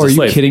them as a slave.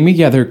 Are you kidding me?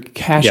 Yeah, they're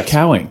cash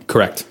cowing.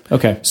 Correct.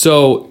 Okay.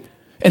 So...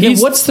 And then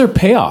what's their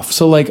payoff?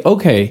 So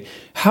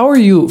how are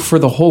you for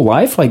the whole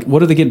life?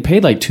 What are they getting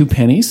paid? 2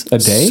 pennies a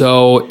day?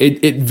 So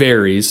it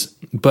varies,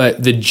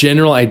 but the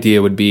general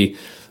idea would be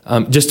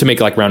just to make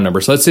like round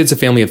numbers. So let's say it's a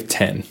family of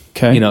 10.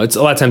 Okay. It's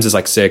a lot of times it's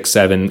like 6,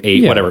 7,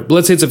 8, whatever. But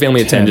let's say it's a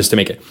family of 10 just to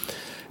make it.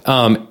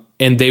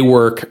 And they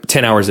work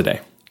 10 hours a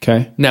day.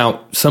 Okay.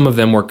 Now, some of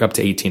them work up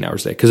to 18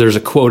 hours a day because there's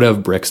a quota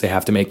of bricks they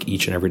have to make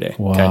each and every day.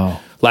 Wow. Okay?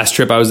 Last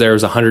trip I was there, it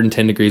was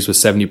 110 degrees with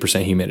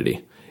 70%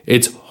 humidity.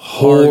 It's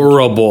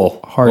horrible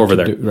over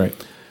there.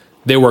 Right.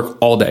 They work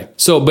all day.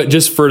 So, but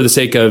just for the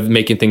sake of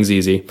making things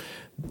easy,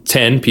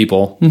 10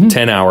 people,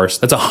 10 hours,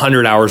 that's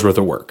 100 hours worth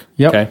of work.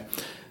 Yep. Okay.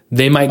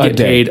 They might get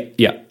paid.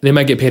 Yeah. They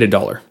might get paid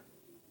 $1.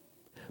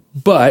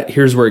 But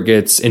here's where it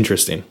gets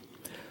interesting.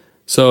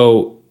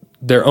 So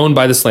they're owned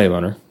by the slave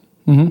owner.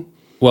 Mm-hmm.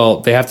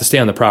 Well, they have to stay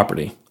on the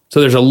property. So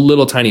there's a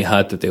little tiny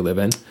hut that they live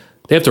in.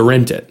 They have to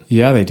rent it.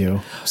 Yeah, they do.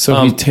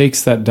 So he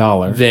takes that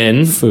 $1.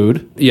 Then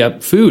food.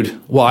 Yep.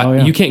 Food.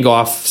 Well, you can't go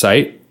off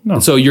site. No.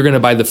 So you're going to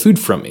buy the food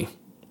from me.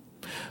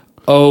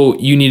 Oh,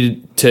 you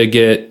needed to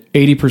get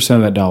 80%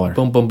 of that $1.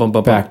 Boom, boom, boom,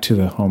 boom, back to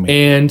the homie.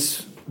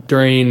 And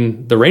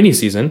during the rainy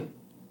season, and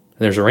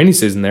there's a rainy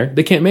season there,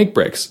 they can't make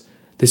bricks.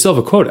 They still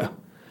have a quota.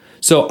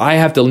 So I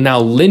have to now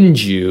lend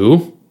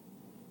you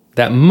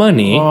that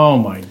money. Oh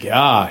my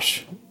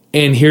gosh.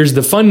 And here's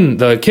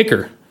the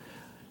kicker.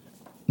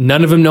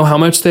 None of them know how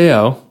much they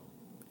owe,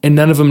 and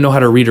none of them know how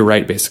to read or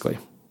write, basically.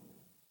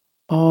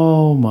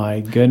 Oh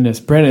my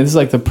goodness. Brandon, this is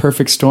like the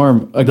perfect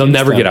storm. They'll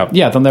never get out.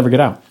 Yeah, they'll never get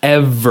out.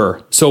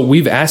 Ever. So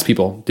we've asked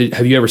people,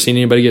 have you ever seen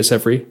anybody get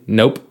set free?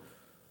 Nope.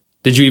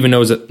 Did you even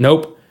know?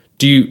 Nope.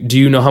 Do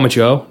you know how much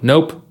you owe?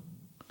 Nope.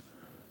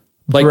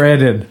 Like,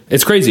 Brandon.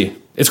 It's crazy.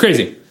 It's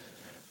crazy.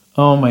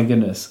 Oh my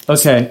goodness.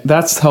 Okay,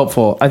 that's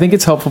helpful. I think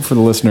it's helpful for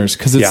the listeners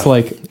because it's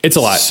it's a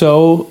lot.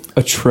 So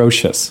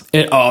atrocious.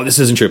 And, this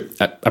isn't true.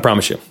 I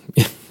promise you.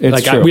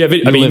 It's true. We have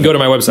it. I mean, you can go to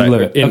my website.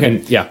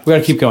 Okay. Yeah. We got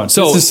to keep going.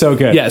 So this is so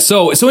good. Yeah.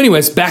 So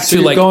anyways, back to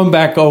you're going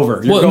back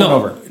over. You're going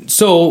over.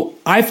 So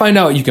I find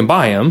out you can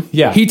buy them.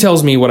 Yeah. He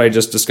tells me what I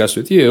just discussed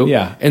with you.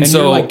 Yeah. And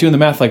so you're like doing the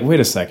math like, wait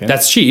a second.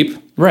 That's cheap.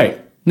 Right.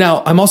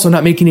 Now, I'm also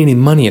not making any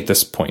money at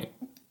this point.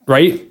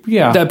 Right?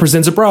 Yeah. That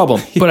presents a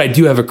problem. But I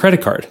do have a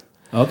credit card.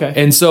 Okay.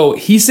 And so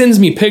he sends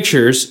me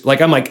pictures.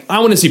 Like, I'm like, I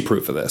want to see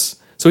proof of this.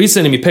 So he's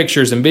sending me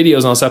pictures and videos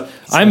and all that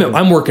stuff.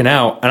 I'm working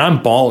out and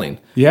I'm bawling.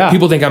 Yeah.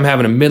 People think I'm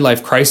having a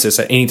midlife crisis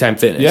at Anytime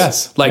Fitness.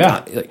 Yes.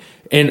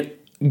 And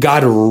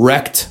God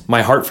wrecked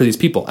my heart for these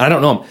people. And I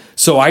don't know them.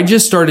 So I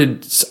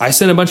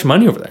sent a bunch of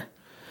money over there.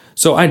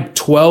 So I had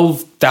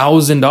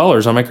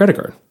 $12,000 on my credit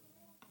card.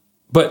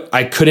 But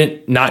I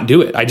couldn't not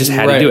do it. I just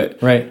had to do it.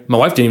 Right. My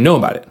wife didn't even know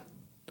about it.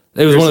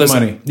 It was here's one of those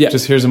money. Yeah.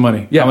 Just here's the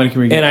money. Yeah. How many can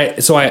we get?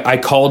 And I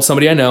called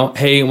somebody I know.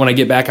 Hey, when I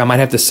get back, I might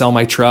have to sell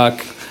my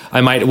truck.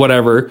 I might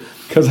whatever.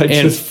 Because I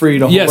just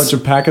freed a whole bunch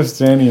of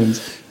Pakistanians.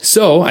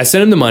 So I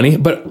sent him the money,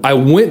 but I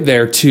went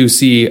there to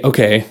see.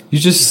 Okay, you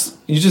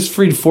just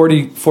freed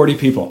 40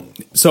 people.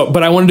 So,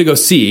 but I wanted to go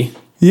see.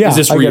 Yeah, is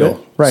this I real? get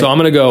it. Right. So I'm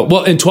gonna go.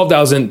 Well, in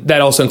 12,000,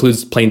 that also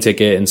includes plane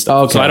ticket and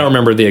stuff. Okay. So I don't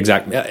remember the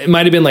exact. It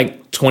might have been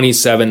like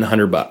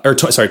 $2,700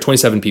 or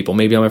 27 people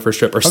maybe on my first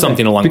trip or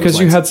something along those lines.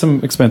 Because you had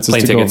some expenses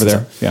to go over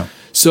there. Yeah.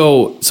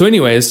 So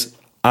anyways,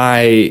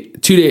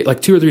 2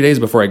 or 3 days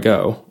before I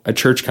go, a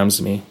church comes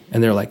to me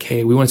and they're like,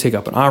 "Hey, we want to take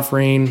up an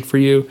offering for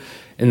you."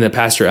 And the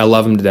pastor, I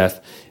love him to death.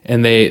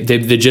 And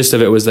the gist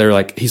of it was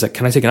he's like,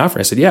 "Can I take an offering?"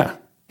 I said, "Yeah."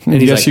 And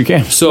he's yes, like, you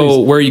can. So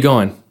please. Where are you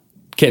going?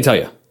 Can't tell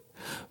you.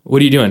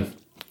 What are you doing?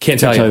 Can't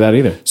tell you that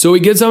either. So he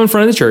gets up in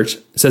front of the church,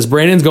 says,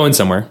 "Brandon's going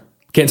somewhere.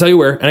 Can't tell you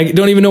where." And I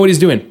don't even know what he's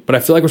doing, but I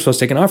feel like we're supposed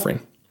to take an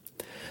offering.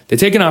 They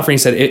take an offering. He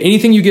said,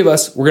 "Anything you give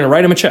us, we're going to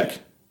write him a check."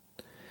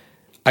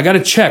 I got a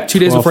check 2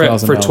 days before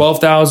for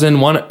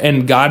 $12,000.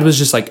 And God was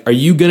just like, "Are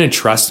you going to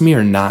trust me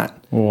or not?"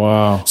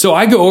 Wow. So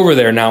I go over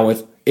there now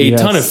with a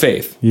ton of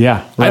faith.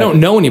 Yeah. Right. I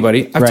don't know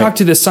anybody. I've talked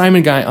to this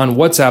Simon guy on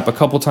WhatsApp a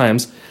couple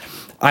times.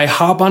 I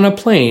hop on a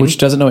plane. Which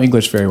doesn't know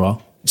English very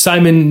well.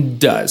 Simon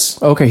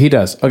does. Okay, he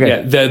does. Okay.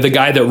 Yeah, the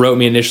guy that wrote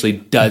me initially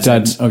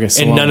doesn't. Okay,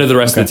 and none of the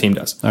rest of the team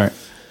does. All right.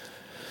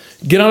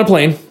 Get on a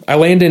plane. I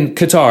land in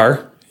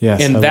Qatar. Yes,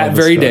 and that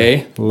very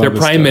day, their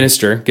prime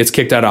minister gets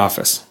kicked out of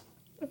office.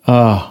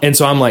 And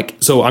so I'm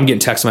getting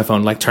texts on my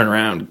phone, like, "Turn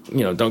around,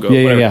 don't go."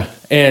 Whatever. Yeah.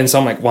 And so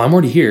I'm like, well, I'm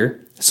already here.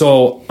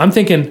 So I'm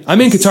thinking, I'm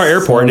in Qatar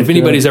airport. And if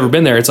anybody's ever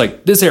been there, it's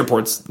like, this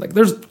airport's like,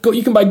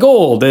 you can buy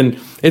gold and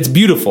it's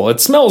beautiful. It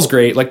smells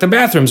great. Like, the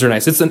bathrooms are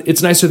nice.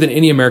 It's nicer than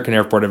any American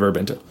airport I've ever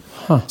been to.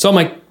 Huh. So I'm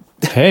like,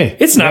 hey,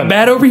 it's not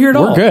bad over here at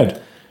all. We're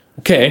good.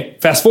 Okay.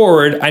 Fast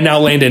forward. I now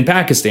land in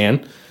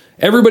Pakistan.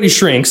 Everybody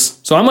shrinks.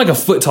 So I'm like a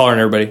foot taller than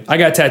everybody. I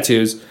got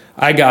tattoos.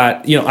 I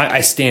got,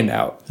 I stand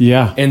out.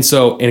 Yeah. And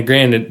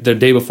granted, the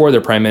day before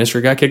their prime minister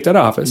got kicked out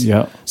of office.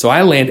 Yeah. So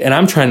I land and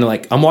I'm trying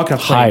to I'm walking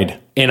up hide.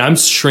 And I'm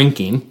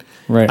shrinking.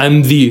 Right.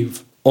 I'm the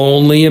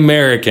only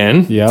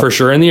American for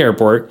sure in the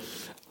airport.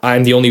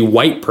 I'm the only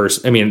white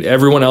person. I mean,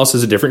 everyone else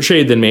is a different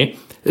shade than me.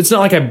 It's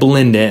not like I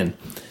blend in.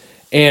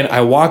 And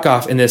I walk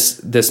off and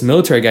this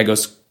military guy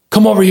goes,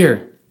 "Come over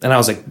here." And I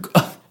was like,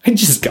 I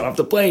just got off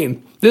the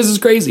plane. This is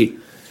crazy.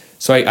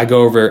 So I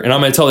go over and I'm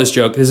going to tell this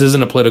joke. This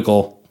isn't a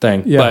political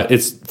thing, but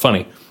it's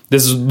funny.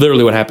 This is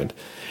literally what happened.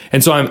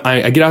 And so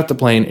I get out the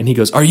plane and he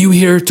goes, "Are you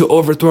here to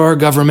overthrow our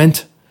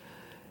government?"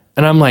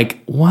 And I'm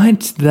like,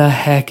 what the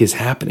heck is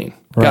happening?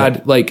 Right.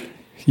 God, like,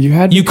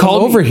 you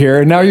called over here,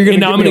 and now you're going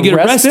to get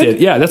arrested?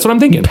 Yeah, that's what I'm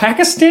thinking.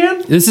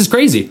 Pakistan? This is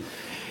crazy.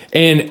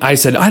 And I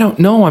said, I don't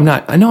know.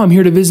 I know I'm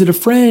here to visit a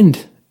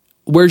friend.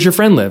 Where's your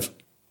friend live?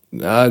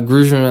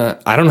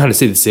 Gruzhin. I don't know how to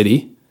say the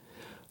city.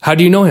 How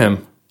do you know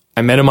him?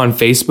 I met him on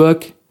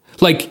Facebook.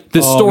 Like,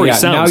 the story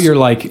sounds... Now you're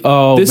like,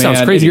 this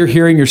sounds crazy. You're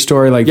hearing your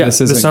story like,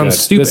 this sounds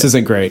stupid. This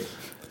isn't great.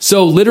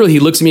 So literally, he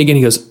looks at me again.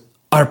 He goes,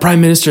 our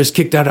prime minister is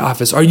kicked out of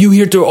office. Are you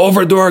here to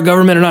overthrow our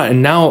government or not?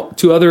 And now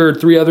 3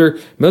 other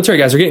military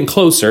guys are getting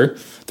closer.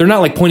 They're not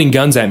like pointing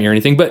guns at me or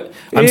anything, but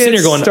I'm sitting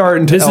here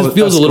going, this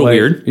feels a little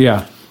weird.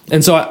 Yeah.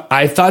 And so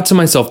I thought to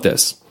myself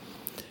this,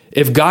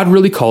 if God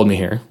really called me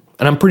here,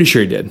 and I'm pretty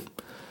sure he did,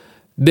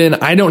 then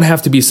I don't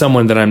have to be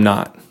someone that I'm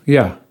not.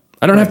 Yeah.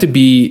 I don't have to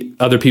be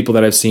other people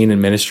that I've seen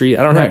in ministry.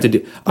 I don't have to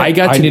do, I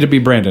need to be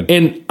Brandon.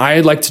 And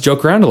I like to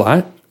joke around a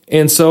lot.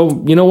 And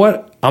so, you know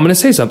what? I'm going to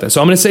say something.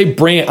 So I'm going to say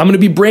I'm going to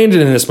be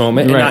Brandon in this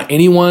moment, and not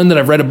anyone that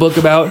I've read a book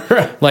about.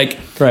 Right.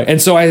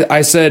 And so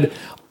I said,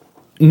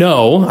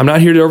 no, I'm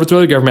not here to overthrow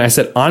the government. I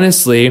said,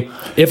 honestly,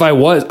 if I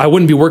was, I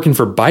wouldn't be working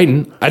for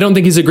Biden. I don't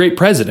think he's a great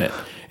president.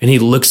 And he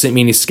looks at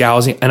me and he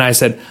scowls. And I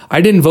said,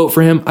 I didn't vote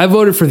for him. I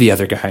voted for the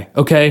other guy.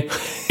 Okay.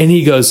 And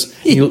he goes,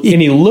 and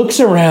he looks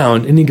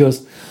around and he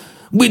goes,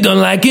 we don't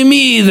like him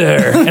either.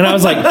 And I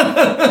was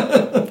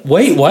like,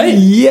 wait, what?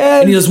 Yeah.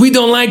 And he goes, we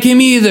don't like him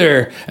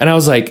either. And I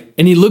was like,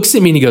 and he looks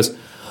at me and he goes,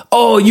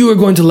 oh, you are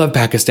going to love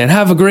Pakistan.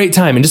 Have a great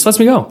time. And just lets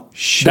me go.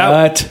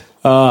 Shut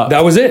up.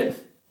 That was it.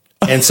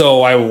 And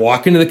so I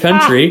walk into the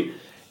country.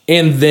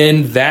 And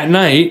then that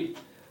night,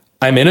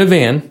 I'm in a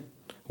van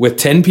with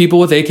 10 people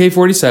with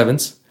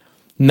AK-47s.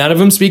 None of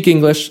them speak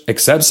English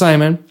except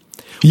Simon.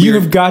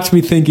 You've got to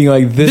be thinking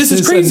like, this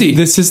is crazy.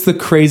 This is the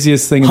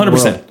craziest thing in 100%. The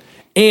world.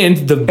 And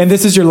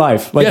this is your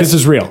life. Like, this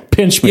is real.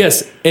 Pinch me.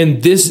 Yes.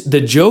 And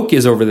the joke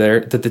is over there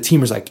that the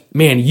team was like,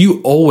 man,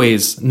 you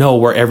always know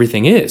where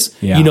everything is.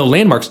 Yeah. You know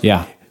landmarks.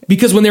 Yeah.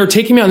 Because when they were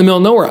taking me out in the middle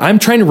of nowhere, I'm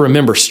trying to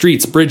remember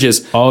streets,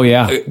 bridges. Oh,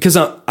 yeah. Because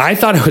I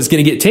thought I was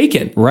going to get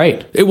taken.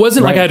 Right. It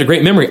wasn't like I had a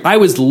great memory. I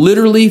was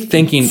literally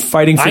thinking,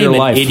 fighting for your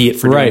life. I am an idiot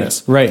for doing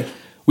this. Right.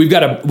 We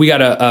got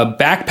a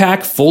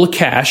backpack full of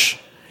cash.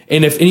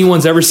 And if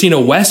anyone's ever seen a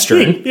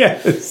Western...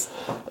 Yes.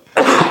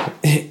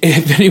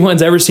 If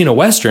anyone's ever seen a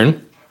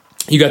Western,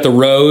 you got the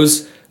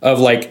rows of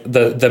like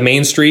the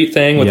main street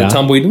thing with the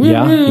tumbleweed.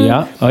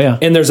 Yeah. Oh, yeah.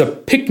 And there's a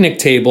picnic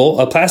table,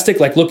 a plastic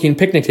like looking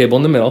picnic table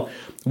in the middle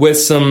with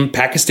some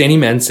Pakistani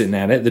men sitting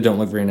at it that don't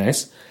look very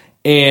nice.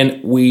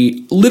 And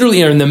we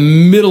literally are in the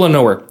middle of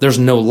nowhere. There's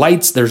no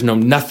lights. There's no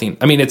nothing.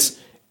 I mean, it's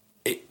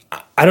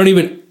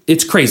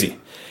crazy.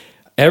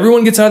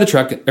 Everyone gets out of the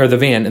truck or the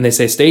van and they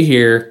say, stay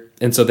here.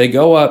 And so they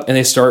go up and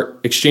they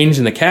start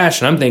exchanging the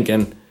cash. And I'm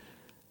thinking,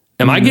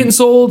 am I getting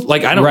sold?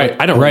 Like, I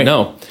don't really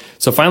know.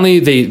 So finally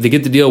they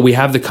get the deal. We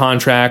have the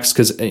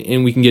contracts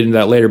and we can get into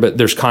that later, but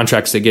there's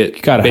contracts that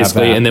get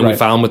basically, and then we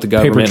file them with the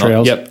government.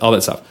 Paper trails. All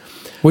that stuff.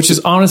 Which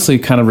is honestly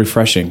kind of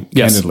refreshing,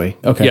 candidly.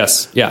 Okay.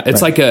 Yes. Yeah.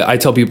 It's like I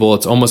tell people,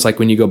 it's almost like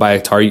when you go buy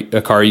a car,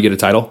 you get a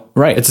title.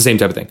 Right. It's the same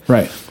type of thing.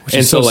 Right. Which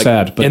is so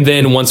sad. But and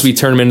then once we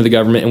turn them into the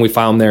government and we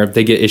file them there,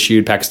 they get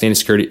issued Pakistani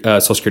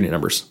social security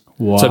numbers.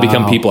 Wow. So they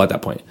become people at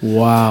that point.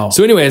 Wow.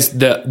 So anyways,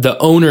 the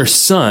owner's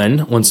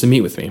son wants to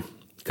meet with me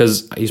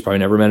because he's probably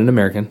never met an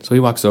American. So he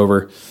walks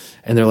over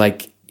and they're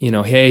like,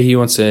 hey, he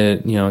wants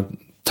to,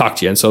 talk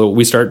to you. And so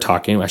we start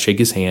talking. I shake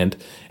his hand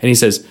and he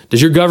says,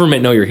 does your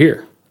government know you're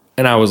here?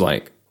 And I was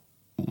like,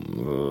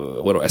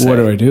 what do I say? What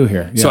do I do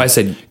here? Yeah. So I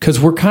said, because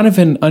we're kind of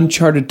in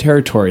uncharted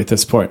territory at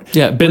this point.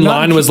 Yeah. Bin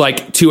Laden was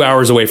like 2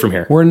 hours away from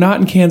here. We're not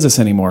in Kansas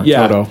anymore,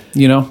 Toto,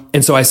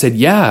 And so I said,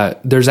 yeah,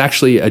 there's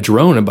actually a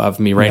drone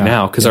above me right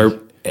now.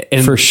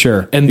 For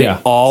sure. And they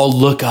all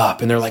look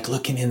up and they're like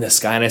looking in the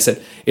sky. And I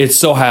said, it's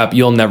so high up,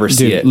 you'll never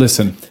see it.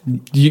 Listen,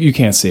 you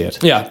can't see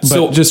it. Yeah.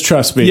 But just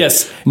trust me.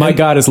 Yes. My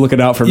God is looking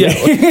out for me.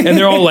 And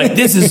they're all like,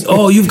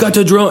 you've got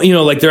a drone,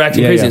 like they're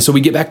acting crazy. Yeah. So we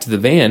get back to the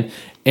van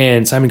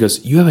and Simon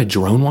goes, you have a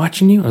drone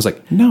watching you? I was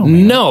like,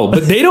 no,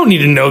 but they don't need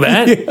to know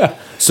that.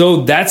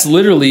 So that's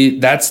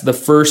the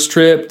first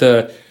trip,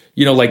 I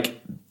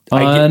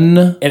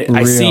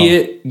see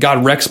it.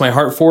 God wrecks my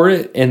heart for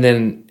it. And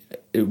then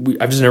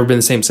I've just never been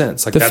the same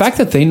since. Like the fact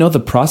that they know the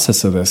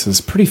process of this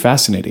is pretty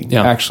fascinating,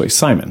 actually,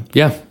 Simon.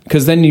 Yeah.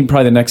 Because then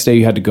probably the next day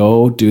you had to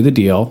go do the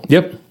deal.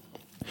 Yep.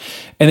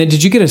 And then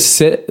did you get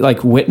to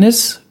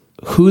witness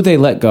who they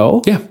let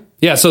go? Yeah.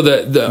 Yeah. So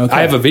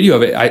I have a video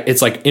of it.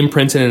 It's like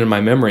imprinted into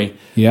my memory.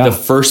 Yeah. The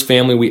first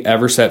family we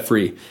ever set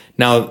free.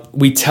 Now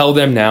we tell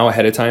them now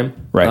ahead of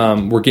time.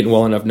 Right. We're getting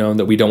well enough known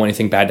that we don't want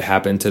anything bad to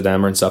happen to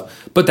them and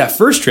stuff. But that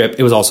first trip,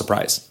 it was all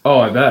surprise. Oh,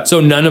 I bet.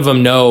 So none of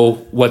them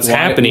know what's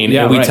happening.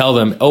 Yeah, and we tell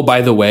them, oh,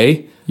 by the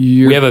way,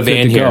 we have a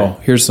van here.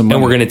 Here's some money.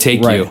 And we're going to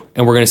take you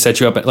and we're going to set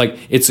you up.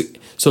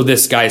 So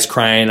this guy's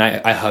crying.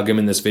 I hug him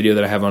in this video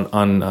that I have on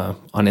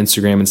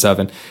Instagram and stuff.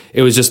 And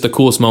it was just the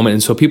coolest moment.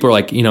 And so people are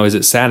like, is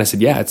it sad? I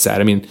said, yeah, it's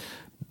sad. I mean,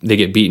 they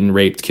get beaten,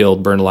 raped,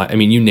 killed, burned alive. I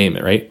mean, you name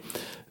it, right?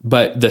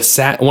 But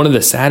one of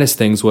the saddest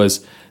things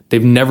was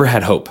they've never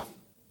had hope.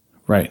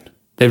 Right.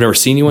 They've never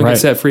seen anyone get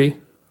set free.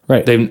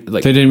 Right. They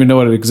didn't even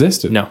know it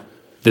existed. No,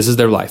 this is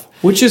their life.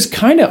 Which is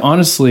kind of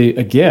honestly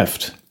a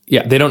gift.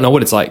 Yeah. They don't know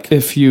what it's like.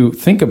 If you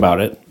think about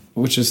it,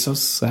 which is so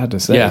sad to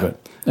say. Yeah.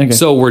 But, okay.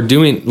 So we're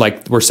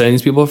setting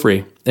these people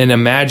free. And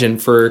imagine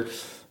for,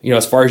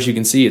 as far as you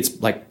can see,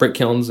 it's like brick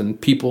kilns and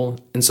people.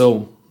 And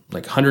so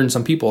like 100 and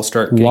some people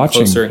start getting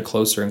closer and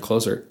closer and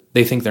closer.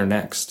 They think they're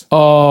next.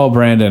 Oh,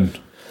 Brandon.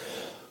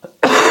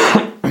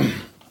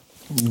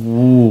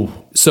 Ooh.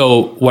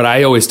 So what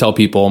I always tell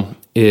people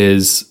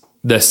is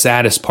the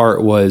saddest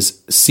part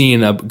was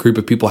seeing a group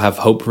of people have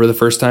hope for the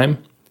first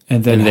time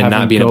and then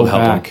not being able to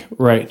help them.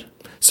 Right.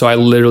 So I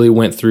literally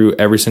went through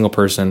every single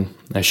person.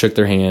 I shook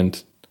their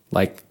hand,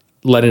 like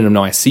letting them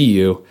know I see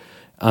you.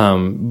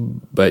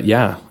 But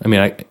yeah, I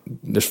mean,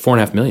 there's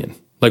 4.5 million.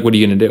 Like, what are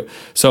you going to do?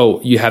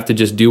 So you have to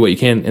just do what you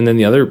can. And then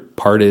the other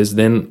part is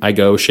then I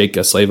go shake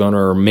a slave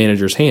owner or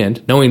manager's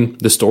hand, knowing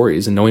the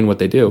stories and knowing what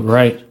they do.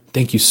 Right.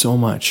 Thank you so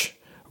much.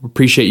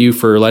 Appreciate you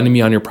for letting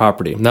me on your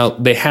property. Now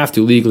they have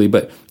to legally,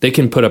 but they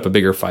can put up a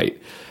bigger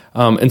fight.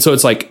 And so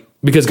it's like,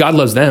 because God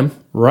loves them.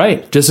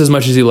 Right. Just as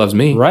much as he loves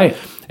me. Right.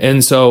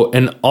 And so,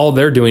 and all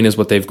they're doing is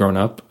what they've grown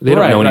up. They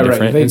don't know any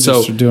different. They and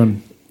so are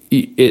doing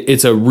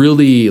it's a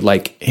really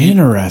like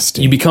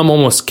interesting. You become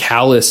almost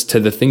callous to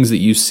the things that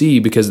you see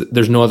because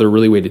there's no other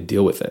really way to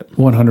deal with it.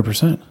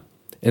 100%.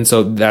 And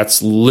so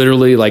that's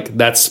literally like,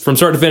 that's from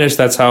start to finish.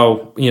 That's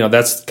how,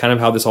 that's kind of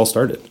how this all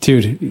started.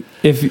 Dude,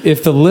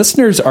 if the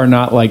listeners are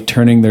not like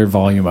turning their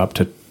volume up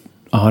to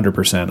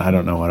 100%, I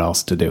don't know what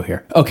else to do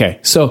here. Okay.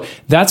 So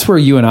that's where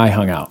you and I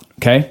hung out.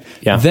 Okay.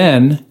 Yeah.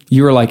 Then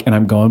you were like, and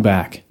I'm going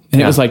back.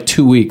 And it was like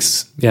 2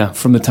 weeks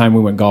from the time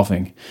we went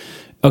golfing.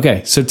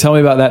 Okay. So tell me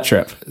about that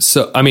trip.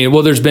 So, I mean,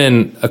 well, there's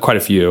been quite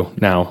a few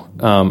now.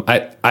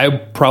 I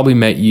probably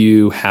met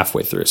you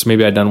halfway through. So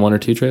maybe I'd done 1 or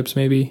 2 trips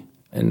maybe.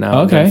 And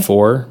now I've done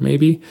 4,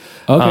 maybe.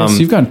 Okay, so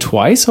you've gone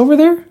twice over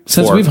there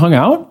since 4. we've hung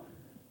out?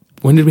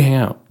 When did we hang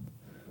out?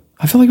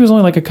 I feel like it was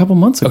only like a couple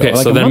months ago. Okay,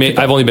 like so then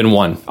I've only been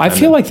 1. I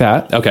feel like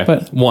that. Okay,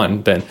 but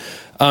 1 then.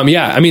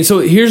 Yeah, I mean, so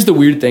here's the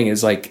weird thing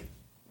is like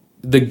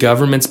the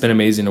government's been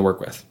amazing to work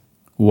with.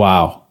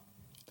 Wow.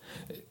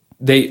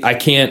 I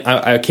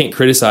can't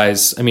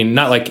criticize. I mean,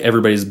 not like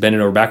everybody's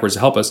bending over backwards to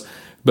help us,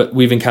 but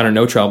we've encountered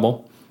no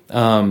trouble.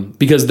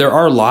 Because there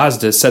are laws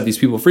to set these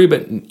people free,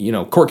 but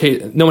court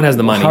case, no one has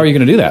the money. How are you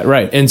going to do that?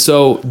 Right. And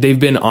so they've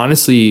been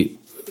honestly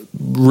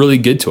really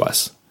good to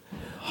us.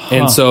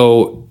 And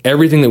so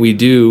everything that we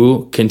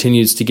do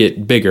continues to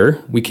get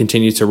bigger. We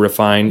continue to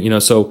refine,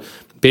 so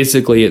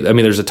basically, I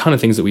mean, there's a ton of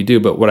things that we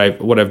do, but what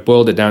I've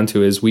boiled it down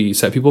to is we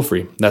set people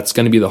free. That's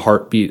going to be the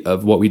heartbeat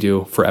of what we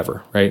do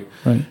forever. Right.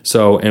 Right.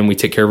 So, and we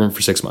take care of them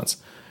for 6 months.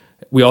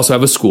 We also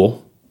have a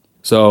school.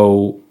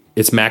 So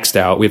it's maxed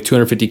out. We have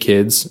 250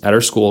 kids at our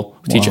school.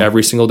 We teach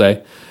every single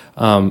day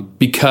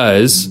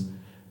because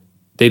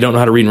they don't know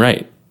how to read and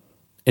write.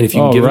 And if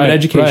you can give them an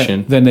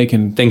education, then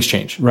things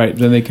change. Right.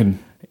 Then they can.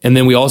 And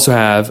then we also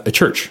have a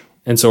church.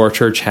 And so our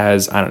church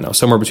has, I don't know,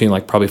 somewhere between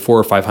like probably 400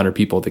 or 500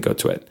 people that go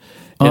to it.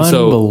 And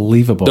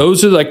Unbelievable. So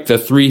those are like the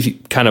 3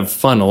 kind of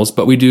funnels,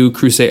 but we do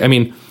crusade. I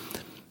mean,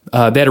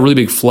 they had a really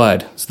big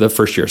flood the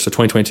first year. So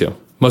 2022.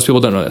 Most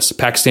people don't know this.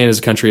 Pakistan is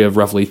a country of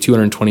roughly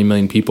 220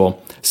 million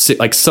people.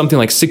 Like something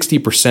like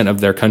 60% of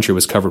their country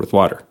was covered with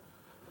water.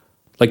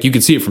 Like you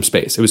could see it from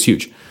space. It was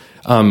huge.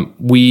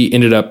 We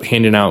ended up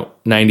handing out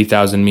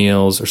 90,000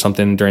 meals or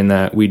something during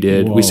that.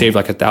 We saved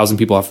like 1,000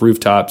 people off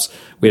rooftops.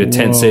 We had a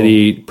tent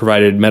city,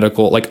 provided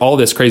medical, like all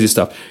this crazy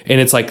stuff. And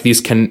it's like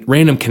these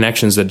random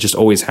connections that just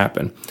always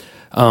happen.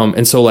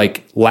 And so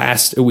like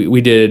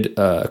we did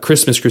a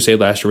Christmas crusade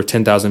last year with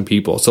 10,000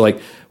 people. So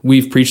like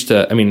we've preached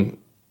to, I mean,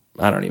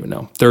 I don't even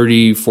know,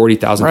 30,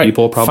 40,000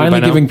 people probably finally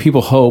by now. Giving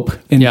people hope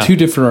in 2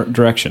 different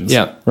directions.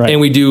 Yeah. Right.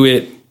 And we do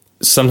it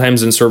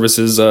sometimes in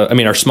services.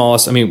 Our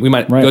smallest, we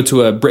might go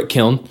to a brick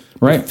kiln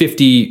with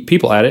 50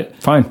 people at it.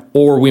 Fine.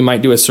 Or we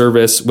might do a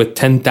service with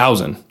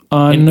 10,000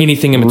 and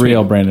anything in between.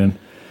 Real, Brandon.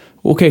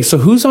 Okay. So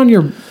who's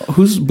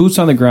boots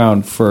on the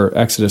ground for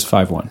Exodus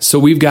 5:1? So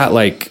we've got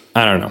like,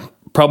 I don't know,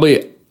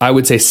 probably I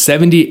would say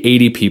 70,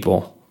 80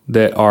 people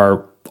that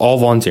are all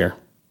volunteer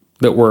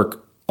that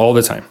work all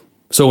the time.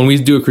 So when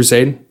we do a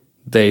crusade,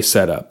 they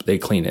set up, they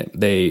clean it,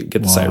 they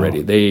get the site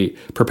ready, they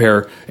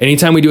prepare.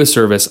 Anytime we do a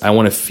service, I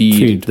want to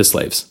feed the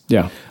slaves.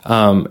 Yeah.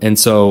 And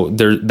so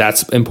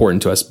that's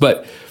important to us.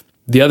 But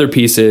the other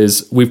piece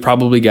is we've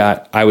probably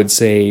got, I would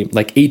say,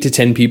 like 8 to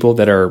 10 people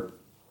that are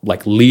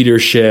like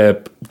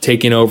leadership,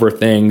 taking over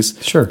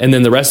things. Sure. And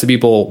then the rest of the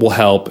people will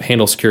help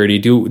handle security,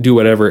 do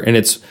whatever. And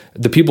it's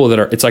the people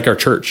that it's like our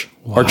church.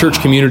 Wow. Our church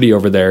community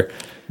over there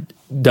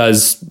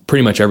does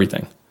pretty much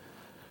everything.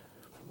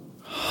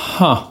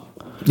 Huh.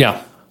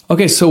 Yeah.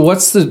 Okay, so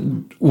what's the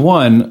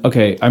one?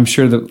 Okay, I'm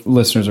sure the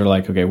listeners are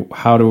like, okay,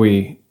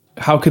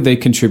 how could they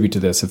contribute to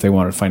this if they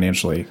wanted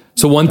financially?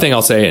 So one thing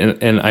I'll say,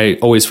 and I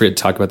always forget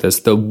to talk about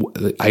this,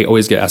 I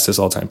always get asked this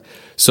all the time.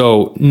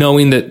 So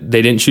knowing that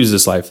they didn't choose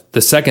this life,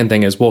 the second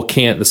thing is, well,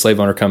 can't the slave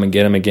owner come and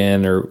get them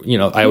again? Or,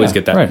 I always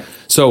get that. Right.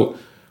 So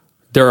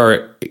there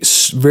are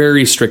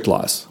very strict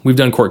laws. We've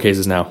done court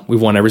cases now.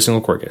 We've won every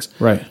single court case.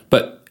 Right.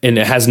 And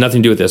it has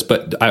nothing to do with this,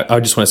 but I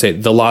just want to say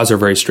the laws are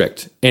very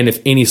strict. And if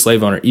any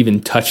slave owner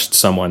even touched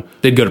someone,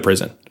 they'd go to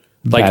prison.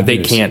 Like Bad they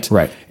news. can't.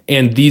 Right.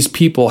 And these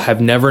people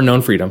have never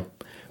known freedom.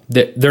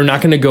 They're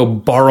not going to go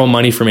borrow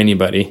money from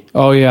anybody.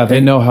 Oh yeah. They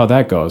know how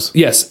that goes.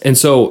 Yes. And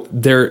so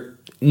they're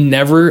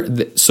never,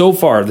 so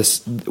far,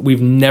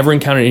 we've never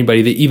encountered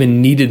anybody that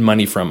even needed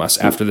money from us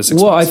after this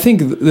experience. Well, I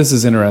think this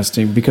is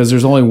interesting because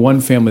there's only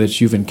one family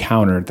that you've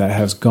encountered that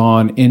has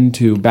gone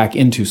back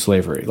into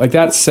slavery. Like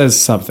that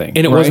says something.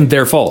 And it wasn't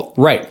their fault.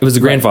 Right. It was the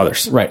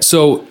grandfathers. Right.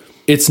 So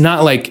it's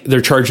not like they're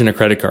charging a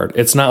credit card.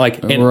 It's not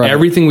like, and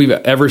everything we've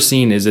ever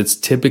seen is it's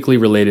typically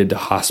related to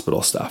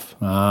hospital stuff.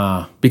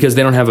 Because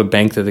they don't have a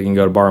bank that they can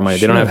go to borrow money.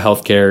 They don't have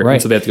health care. Right.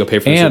 And so they have to go pay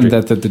for the surgery.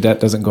 And that the debt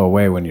doesn't go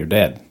away when you're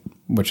dead,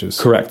 which is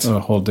correct. A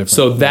whole different.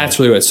 So that's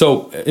really what.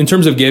 So in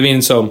terms of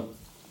giving, so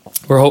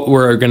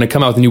we're going to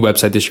come out with a new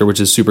website this year,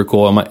 which is super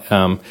cool.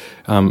 I'm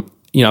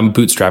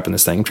bootstrapping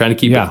this thing. I'm trying to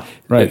keep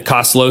it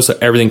cost low so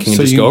everything can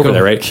just go over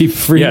there, right? Keep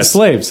freeing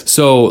slaves.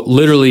 So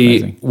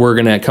literally, we're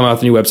going to come out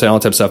with a new website, all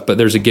that type of stuff, but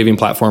there's a giving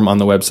platform on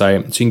the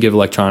website. So you can give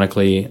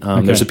electronically.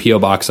 There's a P.O.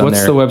 box on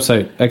there. What's the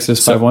website?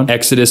 Exodus 51?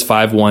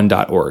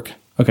 Exodus51.org.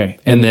 Okay.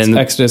 And then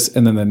Exodus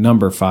and then the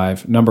number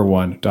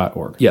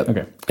 1.org. Yep.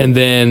 Okay. And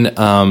then,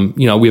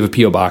 we have a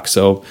P.O. box.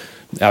 So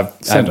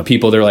I've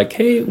people, they're like,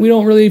 hey, we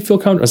don't really feel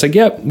comfortable. I was like,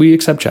 yep, we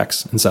accept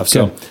checks and stuff.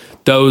 So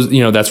those,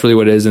 that's really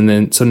what it is. And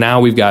then, so now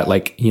we've got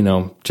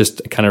just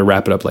to kind of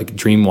wrap it up like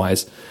dream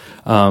wise.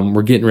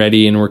 We're getting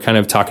ready and we're kind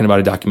of talking about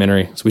a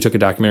documentary. So we took a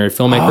documentary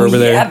filmmaker over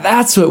there. Yeah,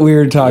 that's what we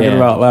were talking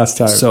about last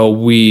time. So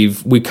we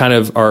kind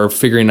of are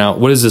figuring out,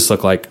 what does this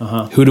look like?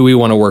 Who do we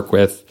want to work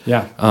with?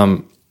 Yeah.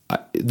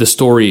 The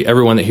story,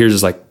 everyone that hears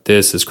is like,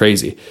 this is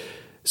crazy.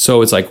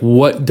 So it's like,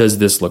 what does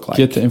this look like?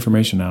 Get the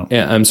information out.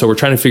 Yeah. So we're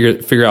trying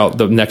to figure out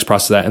the next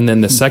process of that. And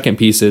then the second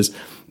piece is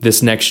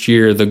this next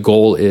year, the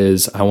goal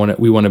is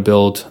we want to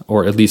build,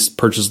 or at least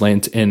purchase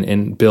land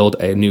and build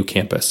a new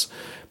campus.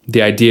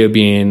 The idea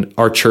being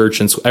our church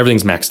and so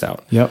everything's maxed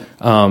out. Yep.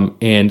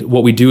 And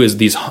what we do is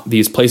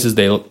these places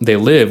they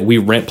live, we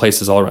rent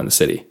places all around the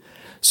city.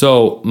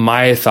 So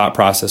my thought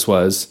process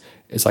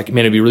it's like,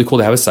 man, it'd be really cool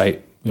to have a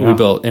site. Yeah. We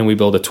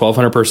build a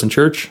 1,200 person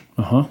church,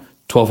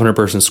 1,200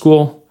 person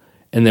school,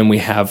 and then we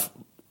have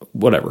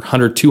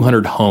 100,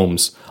 200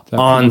 homes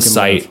on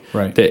site.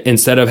 Right. That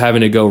instead of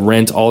having to go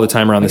rent all the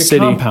time around the city,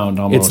 compound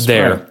almost. It's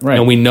there. Right.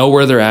 And we know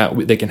where they're at.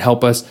 They can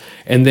help us.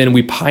 And then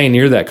we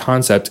pioneer that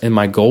concept. And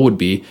my goal would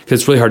be,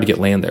 because it's really hard to get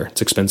land there.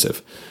 It's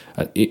expensive.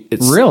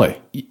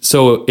 Really?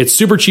 So it's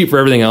super cheap for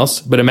everything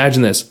else. But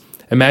imagine this.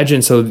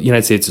 So the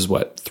United States is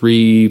what?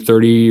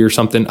 330 or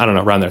something? I don't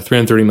know, around there.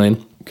 330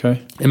 million.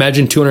 Okay.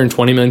 Imagine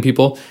 220 million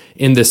people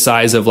in the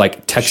size of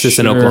like Texas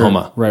and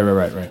Oklahoma.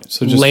 Right.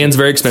 So just land's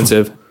very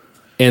expensive.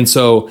 And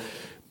so,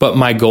 but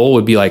my goal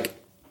would be like,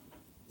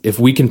 if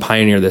we can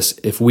pioneer this,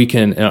 if we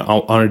can, and I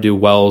want to do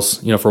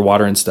wells, for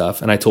water and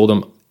stuff. And I told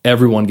them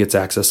everyone gets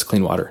access to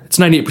clean water. It's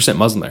 98%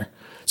 Muslim there.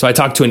 So I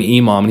talked to an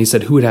imam and he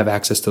said, who would have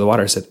access to the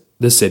water? I said,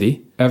 the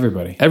city.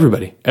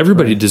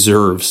 Everybody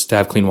deserves to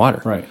have clean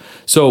water. Right.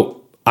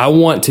 So I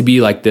want to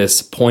be like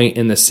this point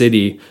in the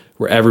city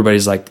where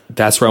everybody's like,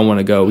 that's where I want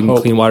to go. We can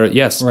clean water.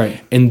 Yes. Right.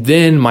 And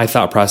then my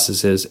thought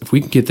process is, if we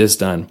can get this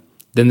done,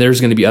 then there's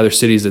going to be other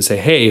cities that say,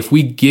 hey, if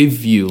we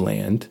give you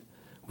land,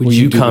 would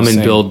you come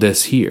and build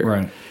this here?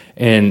 Right.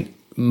 And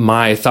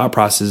my thought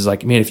process is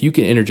like, man, if you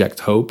can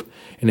interject hope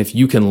and if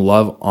you can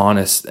love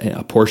honest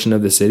a portion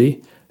of the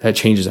city, that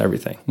changes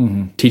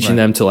everything. Teaching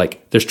them to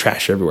like, there's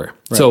trash everywhere.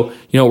 Right. So,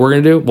 what we're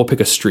going to do? We'll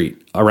pick a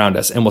street around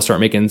us and we'll start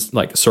making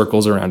like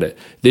circles around it.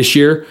 This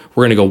year,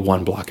 we're going to go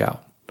one block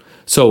out.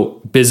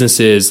 So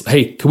businesses,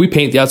 hey, can we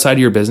paint the outside of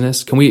your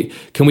business? Can we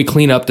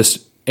clean up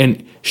this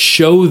and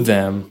show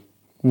them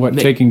what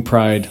taking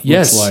pride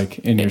looks like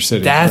in your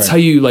city? That's how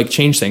you like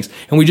change things.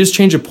 And we just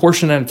change a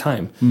portion at a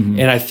time.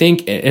 And I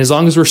think as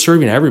long as we're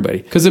serving everybody,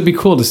 because it'd be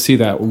cool to see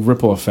that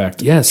ripple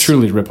effect. Yes,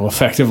 truly ripple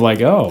effect of like,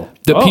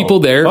 people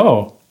there.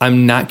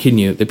 I'm not kidding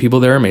you. The people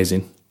there are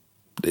amazing.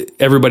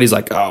 Everybody's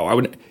like, I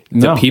would.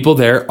 The people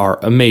there are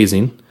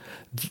amazing.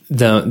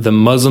 The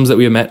Muslims that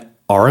we have met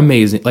are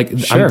amazing. Like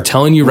I'm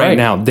telling you right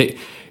now,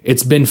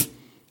 it's been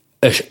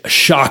a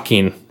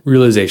shocking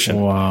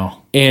realization.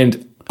 Wow.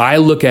 And I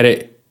look at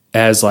it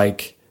as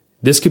like,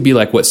 this could be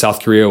like what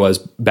South Korea was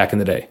back in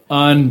the day.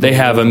 They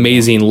have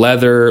amazing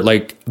leather,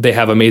 like they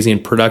have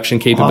amazing production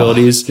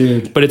capabilities,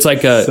 but it's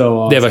like they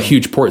have a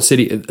huge port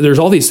city. There's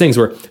all these things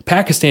where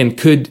Pakistan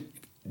could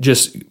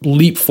just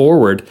leap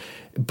forward,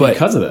 but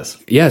because of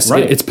this, yes,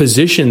 it's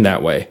positioned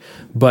that way.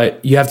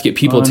 But you have to get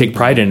people to take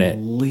pride in it.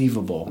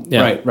 Unbelievable.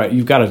 Yeah. Right.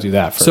 You've got to do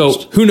that first. So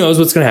who knows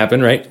what's going to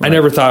happen, right? I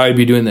never thought I'd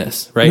be doing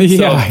this, right?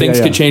 So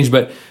things could change,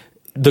 but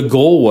the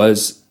goal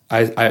was,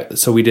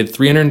 so we did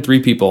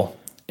 303 people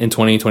in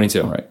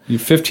 2022. Right. You're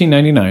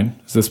 1,599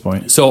 at this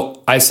point.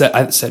 So I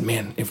said,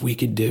 man, if we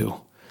could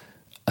do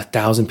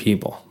 1,000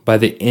 people by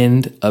the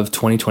end of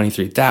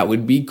 2023, that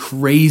would be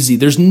crazy.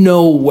 There's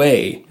no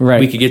way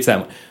we could get to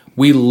that.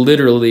 We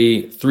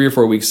literally 3 or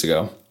 4 weeks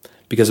ago,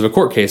 because of a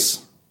court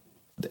case,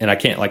 and I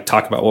can't like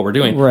talk about what we're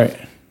doing. Right.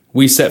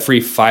 We set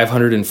free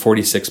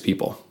 546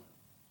 people.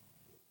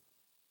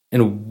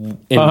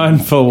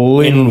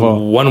 Unbelievable. In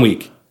 1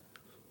 week.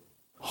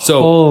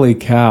 So holy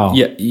cow.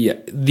 Yeah.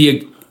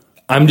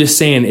 I'm just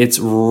saying it's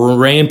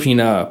ramping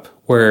up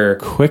where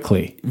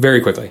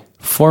very quickly.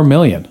 4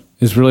 million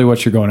is really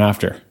what you're going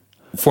after.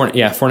 Four and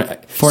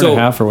a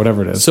half or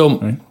whatever it is. So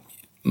right?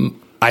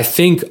 I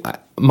think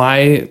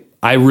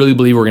I really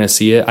believe we're going to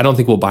see it. I don't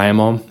think we'll buy them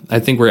all. I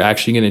think we're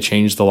actually going to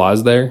change the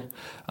laws there.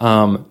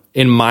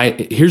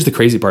 Here's the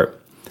crazy part.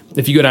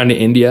 If you go down to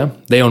India,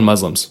 they own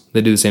Muslims.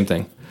 They do the same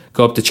thing.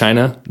 Go up to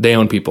China, they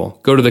own people.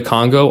 Go to the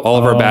Congo, all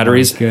of our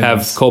batteries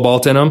have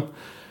cobalt in them.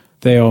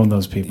 They own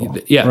those people.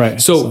 Yeah.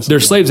 Right. So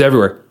there's slaves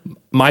everywhere.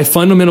 My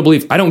fundamental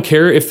belief, I don't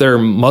care if they're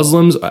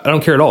Muslims. I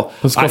don't care at all.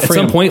 At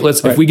some point,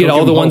 if we get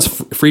all the ones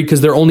freed,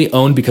 because they're only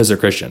owned because they're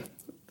Christian.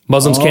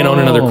 Muslims can't own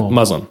another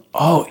Muslim.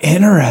 Oh,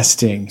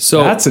 interesting.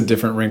 So that's a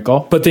different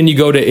wrinkle. But then you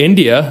go to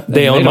India,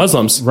 they own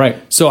Muslims. Right.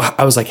 So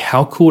I was like,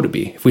 how cool would it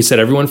be if we set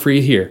everyone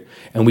free here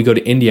and we go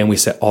to India and we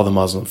set all the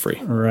Muslims free?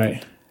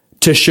 Right.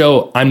 To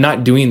show I'm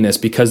not doing this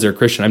because they're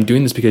Christian. I'm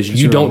doing this because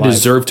you don't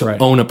deserve to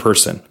own a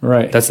person.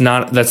 Right. That's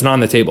not on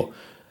the table.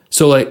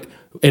 So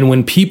and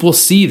when people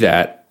see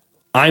that,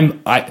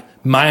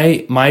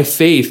 my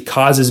faith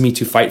causes me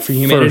to fight for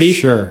humanity. For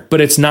sure.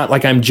 But it's not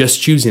like I'm just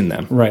choosing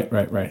them. Right.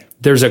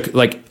 There's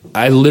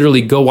I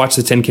literally go watch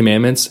the 10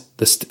 Commandments,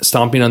 the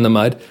stomping on the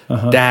mud.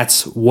 Uh-huh.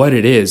 That's what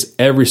it is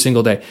every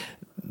single day.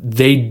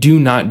 They do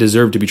not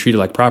deserve to be treated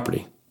like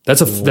property. That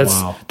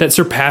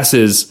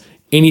surpasses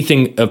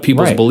anything of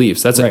people's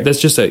beliefs.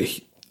 That's just a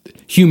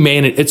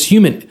humanity. It's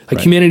human.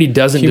 Humanity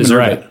doesn't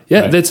deserve it.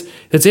 Yeah, that's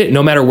it.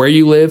 No matter where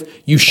you live,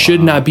 you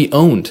should not be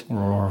owned.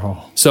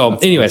 So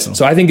anyways, awesome.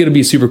 So I think it'll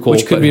be super cool.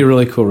 Which could be a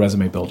really cool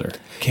resume builder.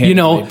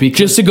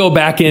 Just to go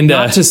back into...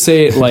 Not to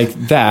say it like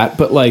that,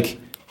 but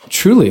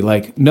truly,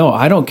 no,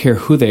 I don't care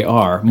who they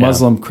are,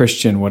 Muslim,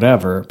 Christian,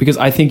 whatever, because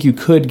I think you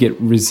could get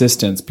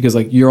resistance because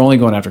you're only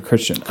going after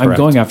Christian. Correct. I'm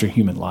going after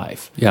human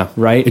life. Yeah.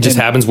 Right. It just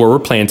happens where we're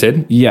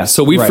planted. Yes.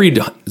 So we freed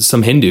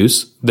some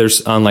Hindus.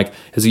 There's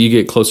as you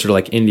get closer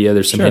to India,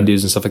 there's some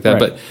Hindus and stuff like that.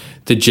 Right. But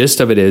the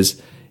gist of it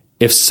is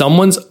if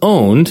someone's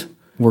owned,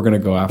 we're going to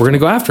go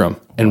after them.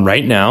 And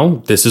right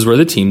now, this is where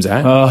the team's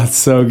at. Oh, it's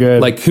so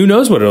good. Who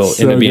knows what it'll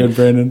end up being. Good,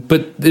 Brandon.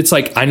 But it's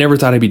I never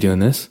thought I'd be doing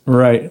this.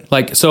 Right.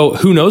 So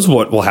who knows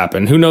what will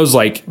happen? Who knows,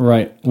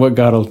 Right. What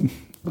God will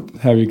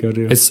have you go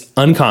do. It's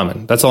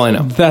uncommon. That's all I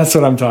know. That's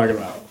what I'm talking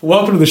about.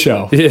 Welcome to the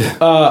show.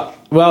 Yeah.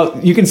 Well,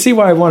 you can see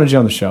why I wanted you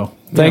on the show.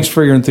 Thanks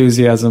for your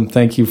enthusiasm.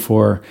 Thank you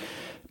for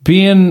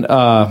being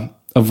a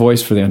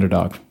voice for the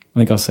underdog. I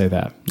think I'll say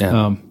that.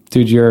 Yeah.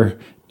 Dude, you're...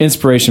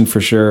 inspiration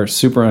for sure.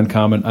 Super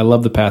uncommon. I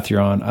love the path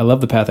you're on. I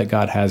love the path that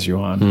God has you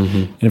on. Mm-hmm.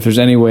 And if there's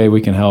any way we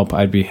can help,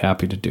 I'd be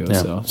happy to do it.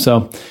 Yeah.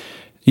 So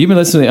you've been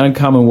listening to the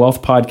Uncommon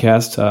Wealth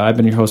Podcast. I've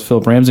been your host,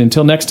 Philip Ramsey.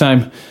 Until next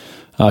time,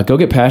 go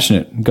get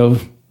passionate. Go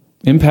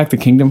impact the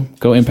kingdom.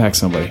 Go impact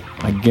somebody.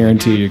 I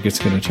guarantee you it's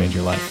going to change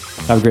your life.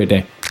 Have a great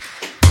day.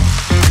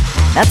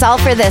 That's all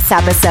for this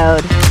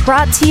episode.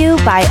 Brought to you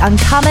by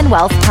Uncommon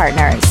Wealth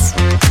Partners.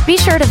 Be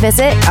sure to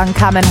visit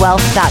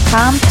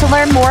uncommonwealth.com to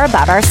learn more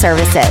about our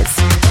services.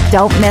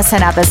 Don't miss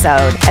an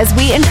episode as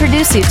we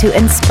introduce you to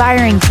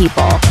inspiring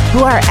people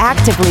who are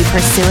actively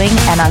pursuing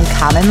an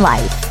uncommon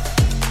life.